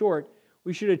life is short,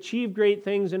 we should achieve great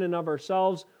things in and of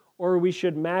ourselves, or we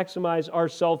should maximize our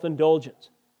self-indulgence.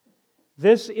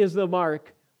 This is the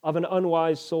mark of an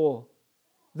unwise soul.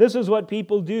 This is what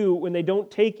people do when they don't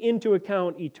take into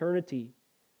account eternity.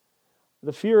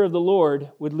 The fear of the Lord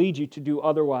would lead you to do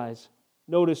otherwise.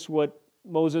 Notice what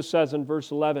Moses says in verse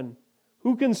 11.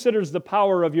 Who considers the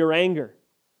power of your anger?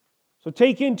 So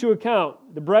take into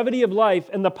account the brevity of life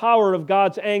and the power of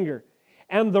God's anger,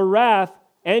 and the wrath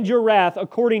and your wrath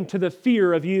according to the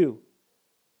fear of you.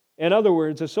 In other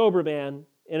words, a sober man,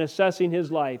 in assessing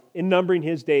his life, in numbering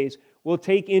his days, will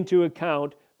take into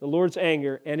account the Lord's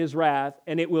anger and His wrath,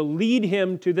 and it will lead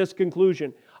him to this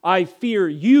conclusion: I fear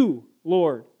you,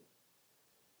 Lord.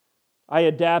 I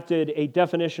adapted a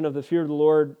definition of the fear of the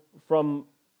Lord from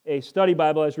a study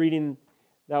Bible I was reading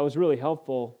that was really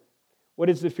helpful. What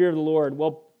is the fear of the Lord?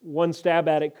 Well, one stab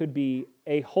at it could be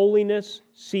a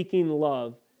holiness-seeking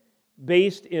love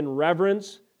based in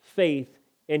reverence, faith,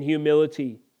 and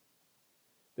humility.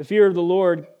 The fear of the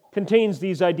Lord contains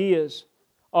these ideas: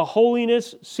 a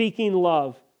holiness-seeking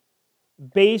love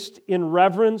based in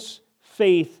reverence,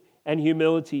 faith, and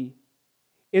humility.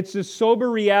 It's the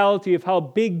sober reality of how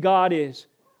big God is,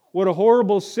 what a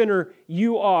horrible sinner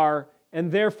you are,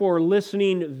 and therefore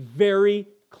listening very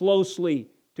closely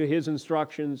to His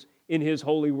instructions in His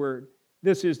holy word.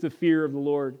 This is the fear of the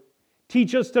Lord.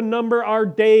 Teach us to number our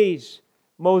days,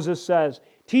 Moses says.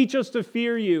 Teach us to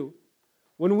fear you.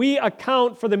 When we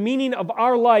account for the meaning of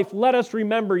our life, let us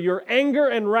remember your anger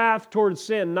and wrath towards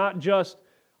sin, not just,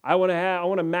 I want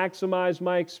to maximize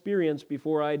my experience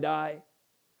before I die.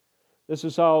 This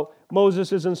is how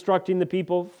Moses is instructing the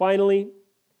people. Finally,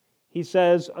 he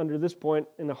says under this point,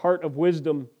 in the heart of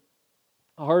wisdom,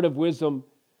 a heart of wisdom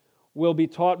will be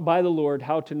taught by the Lord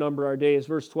how to number our days.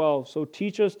 Verse 12, so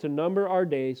teach us to number our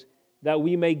days that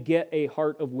we may get a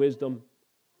heart of wisdom.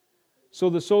 So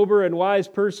the sober and wise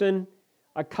person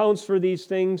accounts for these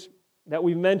things that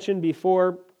we've mentioned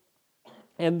before,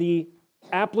 and the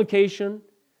application,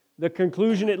 the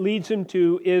conclusion it leads him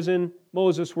to is, in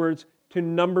Moses' words, to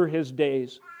number his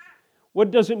days.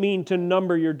 What does it mean to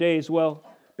number your days? Well,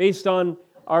 based on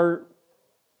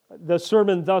the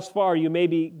sermon thus far, you may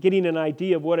be getting an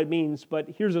idea of what it means, but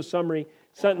here's a summary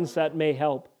sentence that may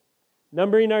help.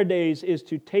 Numbering our days is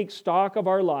to take stock of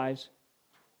our lives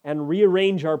and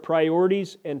rearrange our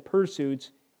priorities and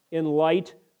pursuits in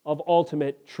light of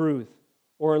ultimate truth,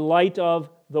 or in light of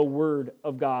the Word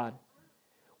of God.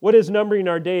 What is numbering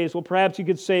our days? Well, perhaps you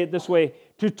could say it this way: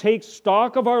 to take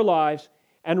stock of our lives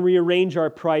and rearrange our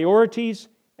priorities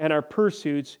and our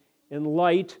pursuits in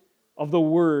light of the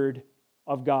Word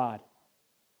of God.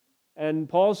 And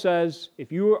Paul says,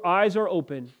 if your eyes are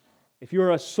open, if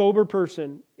you're a sober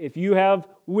person, if you have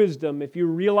wisdom, if you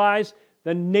realize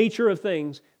the nature of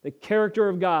things, the character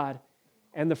of God,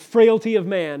 and the frailty of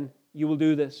man, you will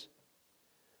do this.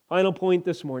 Final point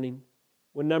this morning: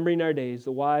 when numbering our days,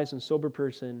 the wise and sober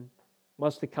person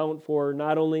must account for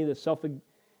not only the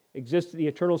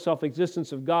eternal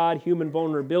self-existence of God, human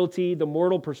vulnerability, the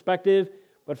mortal perspective,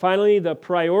 but finally the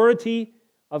priority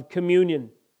of communion.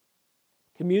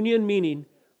 Communion meaning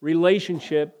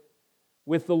relationship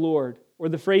with the Lord, or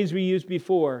the phrase we used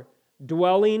before,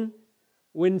 dwelling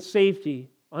in safety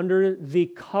under the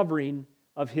covering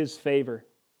of His favor.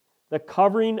 The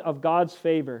covering of God's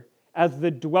favor as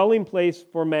the dwelling place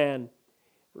for man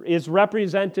is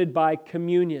represented by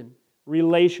communion,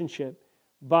 relationship,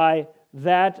 by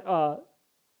that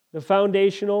the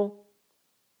foundational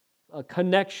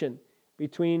connection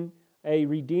between a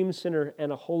redeemed sinner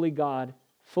and a holy God,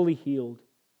 fully healed.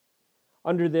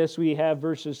 Under this, we have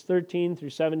verses 13 through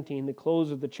 17, the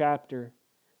close of the chapter.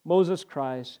 Moses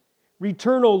cries,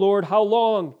 "Return, O Lord, how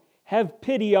long? Have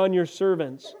pity on your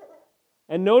servants."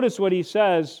 And notice what he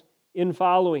says in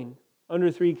following, under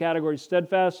three categories: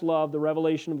 steadfast love, the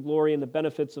revelation of glory, and the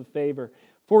benefits of favor.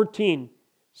 14,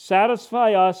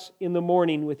 satisfy us in the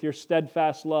morning with your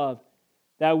steadfast love,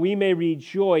 that we may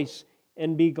rejoice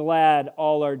and be glad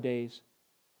all our days.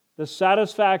 The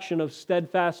satisfaction of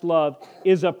steadfast love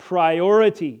is a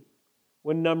priority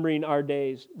when numbering our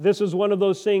days. This is one of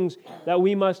those things that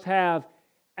we must have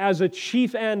as a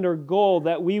chief end or goal,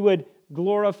 that we would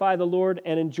glorify the Lord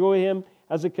and enjoy Him,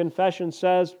 as the confession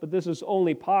says, but this is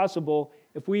only possible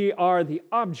if we are the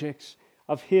objects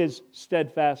of His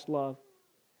steadfast love.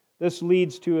 This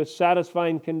leads to a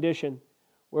satisfying condition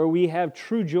where we have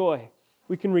true joy.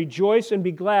 We can rejoice and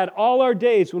be glad all our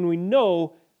days when we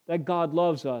know that God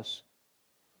loves us.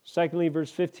 Secondly,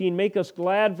 verse 15, make us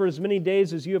glad for as many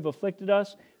days as you have afflicted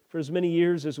us, for as many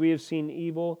years as we have seen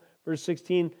evil. Verse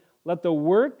 16,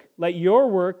 let your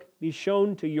work be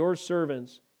shown to your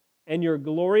servants, and your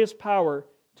glorious power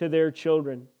to their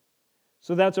children.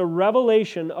 So that's a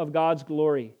revelation of God's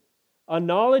glory, a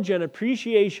knowledge and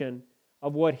appreciation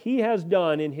of what He has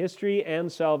done in history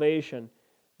and salvation.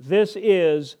 This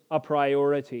is a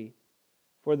priority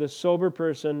for the sober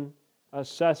person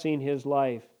assessing his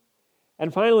life.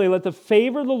 And finally, let the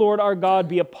favor of the Lord our God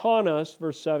be upon us,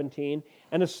 verse 17,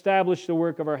 and establish the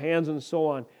work of our hands, and so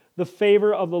on. The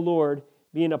favor of the Lord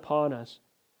being upon us.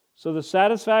 So the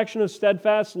satisfaction of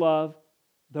steadfast love,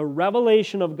 the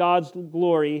revelation of God's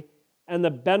glory, and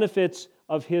the benefits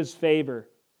of His favor.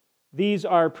 These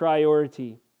are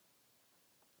priority.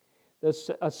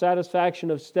 The satisfaction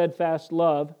of steadfast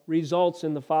love results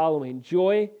in the following: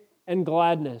 joy and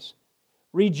gladness.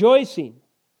 Rejoicing.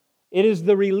 It is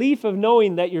the relief of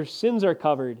knowing that your sins are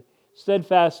covered.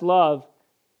 Steadfast love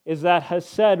is that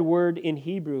hesed word in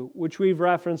Hebrew, which we've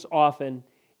referenced often.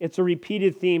 It's a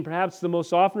repeated theme, perhaps the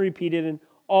most often repeated in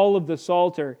all of the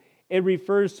Psalter. It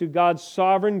refers to God's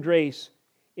sovereign grace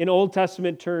in Old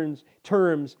Testament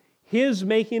terms, His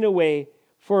making a way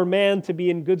for man to be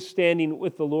in good standing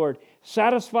with the Lord.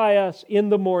 Satisfy us in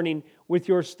the morning with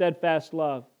your steadfast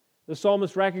love. The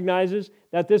psalmist recognizes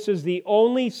that this is the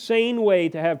only sane way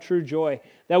to have true joy,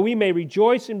 that we may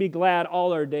rejoice and be glad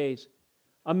all our days.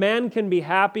 A man can be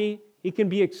happy, he can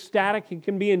be ecstatic, he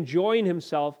can be enjoying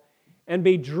himself, and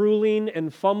be drooling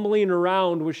and fumbling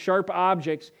around with sharp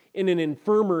objects in an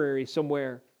infirmary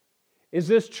somewhere. Is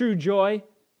this true joy?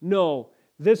 No.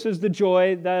 This is the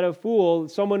joy that a fool,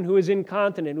 someone who is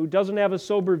incontinent, who doesn't have a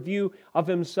sober view of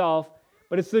himself,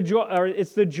 but it's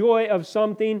the joy of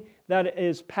something that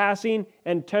is passing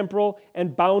and temporal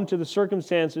and bound to the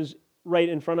circumstances right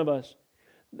in front of us.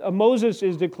 Moses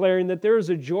is declaring that there is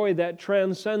a joy that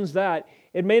transcends that.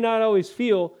 It may not always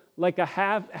feel like a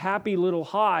happy little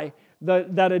high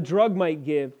that a drug might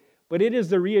give, but it is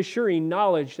the reassuring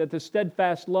knowledge that the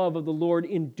steadfast love of the Lord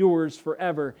endures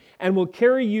forever and will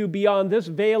carry you beyond this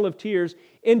veil of tears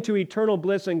into eternal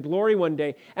bliss and glory one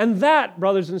day. And that,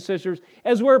 brothers and sisters,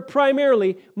 is where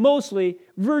primarily, mostly,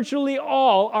 virtually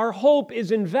all our hope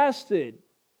is invested.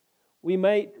 We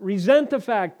might resent the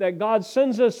fact that God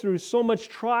sends us through so much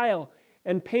trial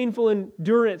and painful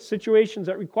endurance, situations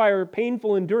that require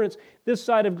painful endurance this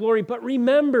side of glory. But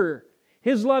remember,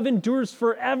 His love endures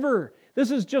forever. This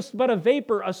is just but a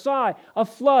vapor, a sigh, a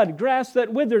flood, grass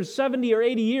that withers 70 or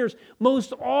 80 years.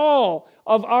 Most all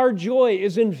of our joy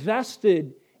is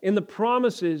invested in the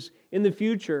promises in the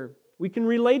future. We can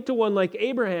relate to one like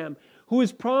Abraham, who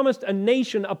was promised a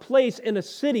nation, a place, and a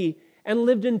city, and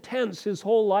lived in tents his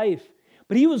whole life.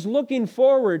 But he was looking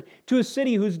forward to a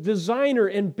city whose designer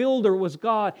and builder was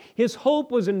God. His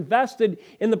hope was invested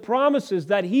in the promises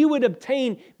that he would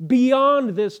obtain beyond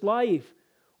this life.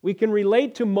 We can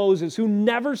relate to Moses, who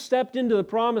never stepped into the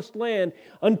promised land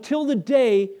until the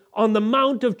day on the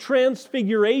Mount of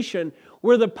Transfiguration,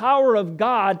 where the power of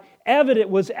God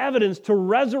was evidence to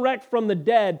resurrect from the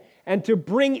dead and to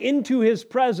bring into His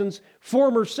presence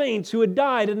former saints who had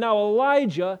died. And now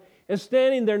Elijah is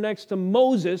standing there next to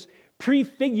Moses,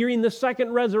 prefiguring the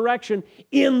second resurrection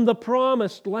in the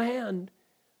promised land.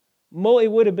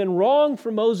 It would have been wrong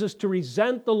for Moses to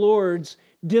resent the Lord's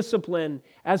discipline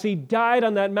as he died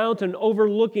on that mountain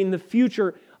overlooking the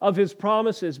future of His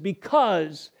promises.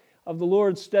 Because of the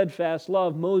Lord's steadfast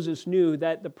love, Moses knew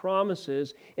that the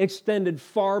promises extended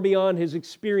far beyond his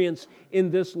experience in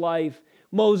this life.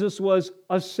 Moses was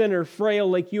a sinner, frail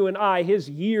like you and I. His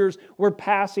years were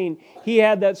passing. He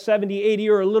had that 70, 80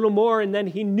 or a little more, and then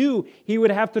he knew he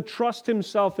would have to trust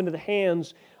himself into the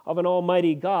hands of an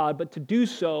almighty God. But to do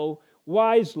so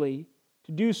wisely,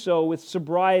 to do so with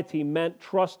sobriety, meant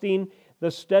trusting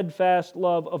the steadfast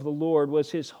love of the Lord was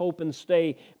his hope and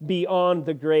stay beyond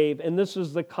the grave. And this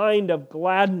is the kind of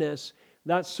gladness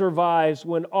that survives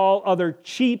when all other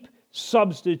cheap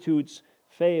substitutes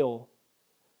fail.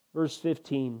 Verse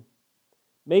 15,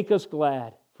 make us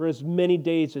glad for as many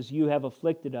days as you have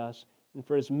afflicted us, and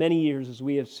for as many years as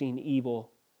we have seen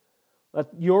evil. Let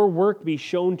your work be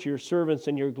shown to your servants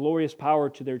and your glorious power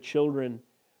to their children.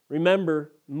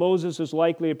 Remember, Moses is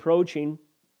likely approaching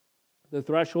the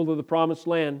threshold of the promised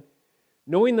land,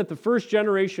 knowing that the first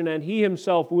generation and he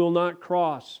himself will not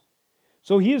cross.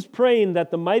 So he is praying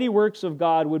that the mighty works of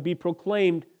God would be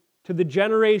proclaimed to the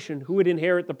generation who would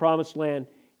inherit the promised land,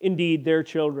 indeed their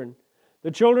children. The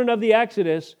children of the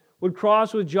Exodus would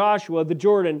cross with Joshua the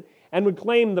Jordan and would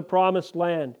claim the promised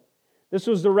land. This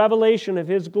was the revelation of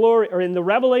His glory, or in the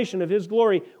revelation of His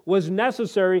glory was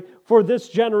necessary for this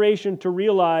generation to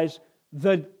realize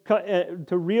the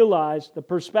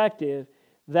perspective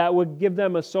that would give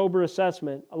them a sober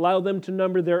assessment, allow them to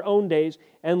number their own days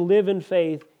and live in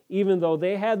faith, even though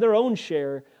they had their own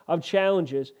share of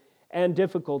challenges. and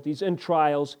difficulties and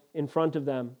trials in front of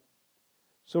them.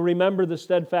 So remember the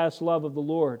steadfast love of the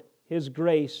Lord, His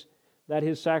grace that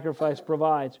His sacrifice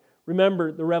provides.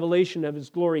 Remember the revelation of His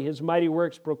glory, His mighty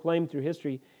works proclaimed through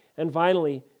history. And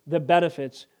finally, the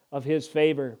benefits of His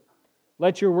favor.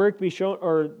 Let your work be shown,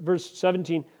 or verse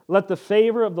 17, let the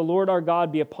favor of the Lord our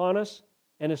God be upon us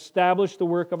and establish the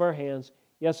work of our hands.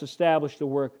 Yes, establish the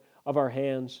work of our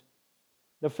hands.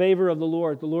 The favor of the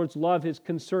Lord's love, His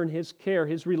concern, His care,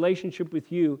 His relationship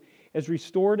with you is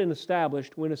restored and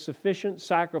established when a sufficient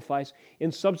sacrifice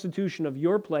in substitution of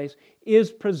your place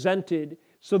is presented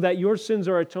so that your sins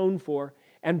are atoned for.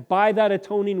 And by that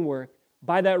atoning work,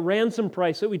 by that ransom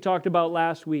price that we talked about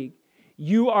last week,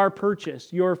 you are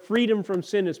purchased. Your freedom from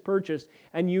sin is purchased,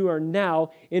 and you are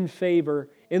now in favor,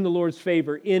 in the Lord's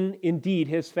favor, in indeed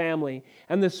His family.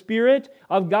 And the Spirit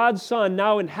of God's Son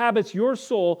now inhabits your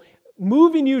soul,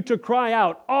 moving you to cry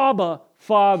out, Abba,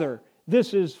 Father.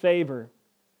 This is favor.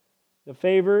 The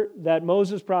favor that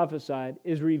Moses prophesied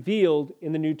is revealed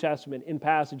in the New Testament in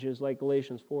passages like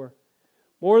Galatians 4.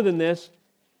 More than this,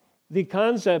 the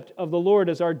concept of the Lord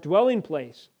as our dwelling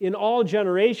place in all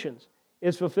generations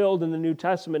is fulfilled in the New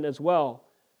Testament as well.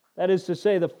 That is to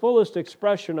say, the fullest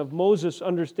expression of Moses'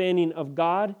 understanding of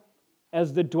God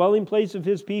as the dwelling place of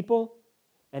His people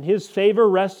and His favor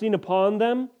resting upon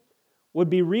them would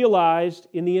be realized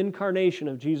in the incarnation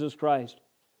of Jesus Christ.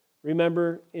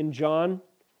 Remember in John,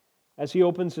 as he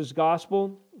opens his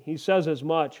gospel, he says as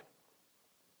much.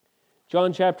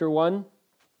 John chapter 1,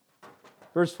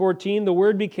 verse 14, the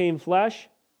Word became flesh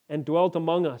and dwelt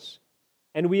among us,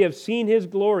 and we have seen His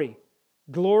glory,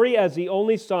 glory as the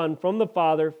only Son from the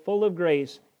Father, full of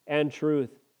grace and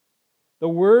truth. The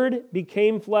Word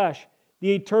became flesh,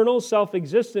 the eternal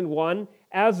self-existent one,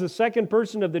 as the second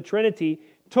person of the Trinity,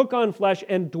 took on flesh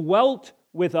and dwelt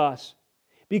with us.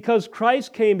 Because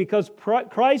Christ came, because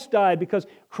Christ died, because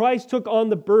Christ took on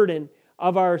the burden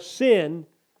of our sin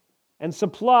and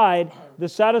supplied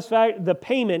the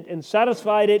payment and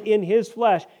satisfied it in His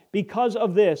flesh. Because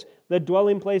of this, the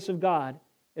dwelling place of God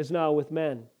is now with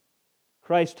men.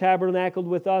 Christ tabernacled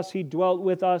with us, He dwelt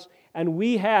with us, and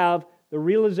we have the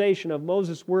realization of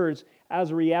Moses' words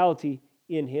as a reality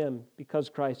in Him because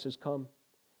Christ has come.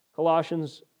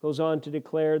 Colossians goes on to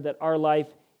declare that our life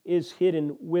is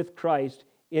hidden with Christ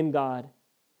in God.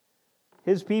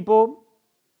 His people,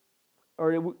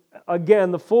 or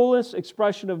again, the fullest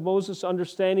expression of Moses'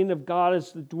 understanding of God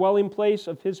as the dwelling place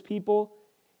of His people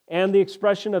and the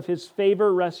expression of His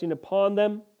favor resting upon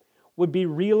them would be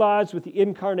realized with the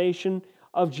incarnation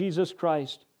of Jesus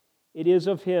Christ. It is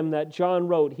of Him that John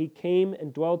wrote, He came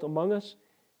and dwelt among us.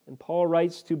 And Paul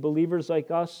writes to believers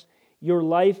like us, your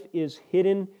life is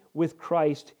hidden with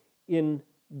Christ in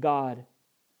God.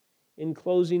 In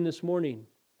closing this morning,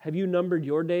 have you numbered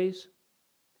your days?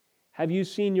 Have you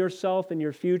seen yourself and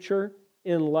your future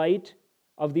in light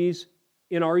of these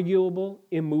inarguable,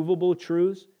 immovable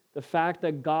truths? The fact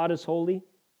that God is holy,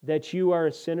 that you are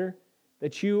a sinner,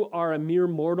 that you are a mere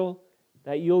mortal,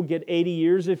 that you'll get 80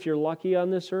 years if you're lucky on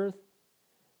this earth,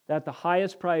 that the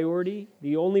highest priority,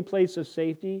 the only place of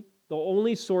safety, the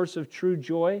only source of true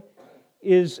joy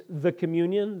is the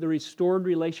communion, the restored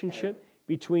relationship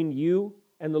between you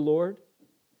and the Lord.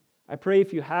 I pray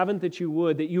if you haven't that you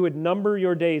would number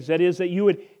your days. That is, that you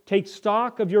would take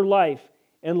stock of your life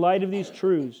in light of these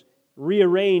truths,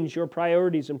 rearrange your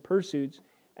priorities and pursuits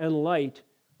in light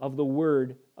of the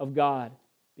Word of God.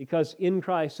 Because in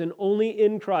Christ and only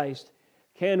in Christ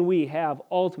can we have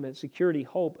ultimate security,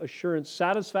 hope, assurance,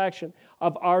 satisfaction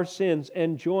of our sins,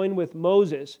 and join with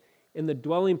Moses in the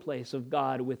dwelling place of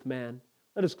God with man.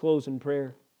 Let us close in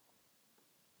prayer.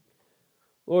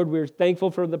 Lord, we're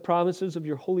thankful for the promises of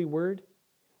your holy word.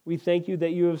 We thank you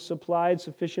that you have supplied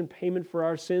sufficient payment for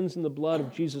our sins in the blood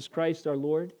of Jesus Christ our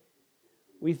Lord.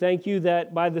 We thank you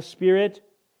that by the Spirit,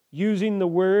 using the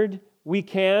word, we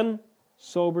can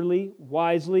soberly,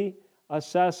 wisely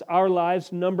assess our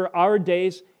lives, number our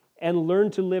days, and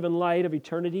learn to live in light of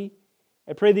eternity.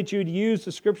 I pray that you would use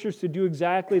the Scriptures to do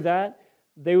exactly that.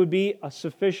 They would be a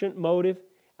sufficient motive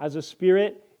as the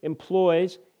Spirit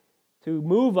employs to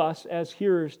move us as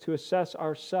hearers to assess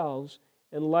ourselves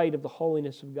in light of the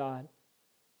holiness of God.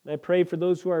 And I pray for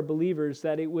those who are believers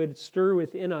that it would stir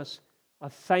within us a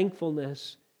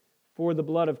thankfulness for the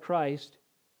blood of Christ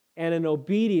and an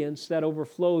obedience that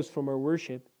overflows from our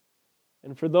worship.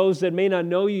 And for those that may not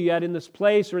know you yet in this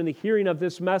place or in the hearing of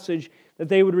this message, that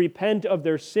they would repent of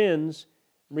their sins,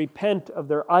 repent of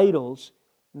their idols,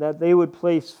 and that they would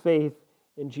place faith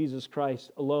in Jesus Christ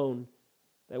alone,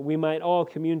 that we might all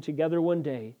commune together one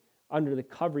day under the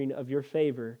covering of your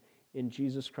favor in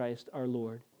Jesus Christ our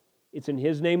Lord. It's in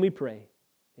His name we pray.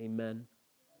 Amen.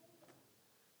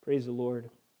 Praise the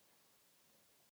Lord.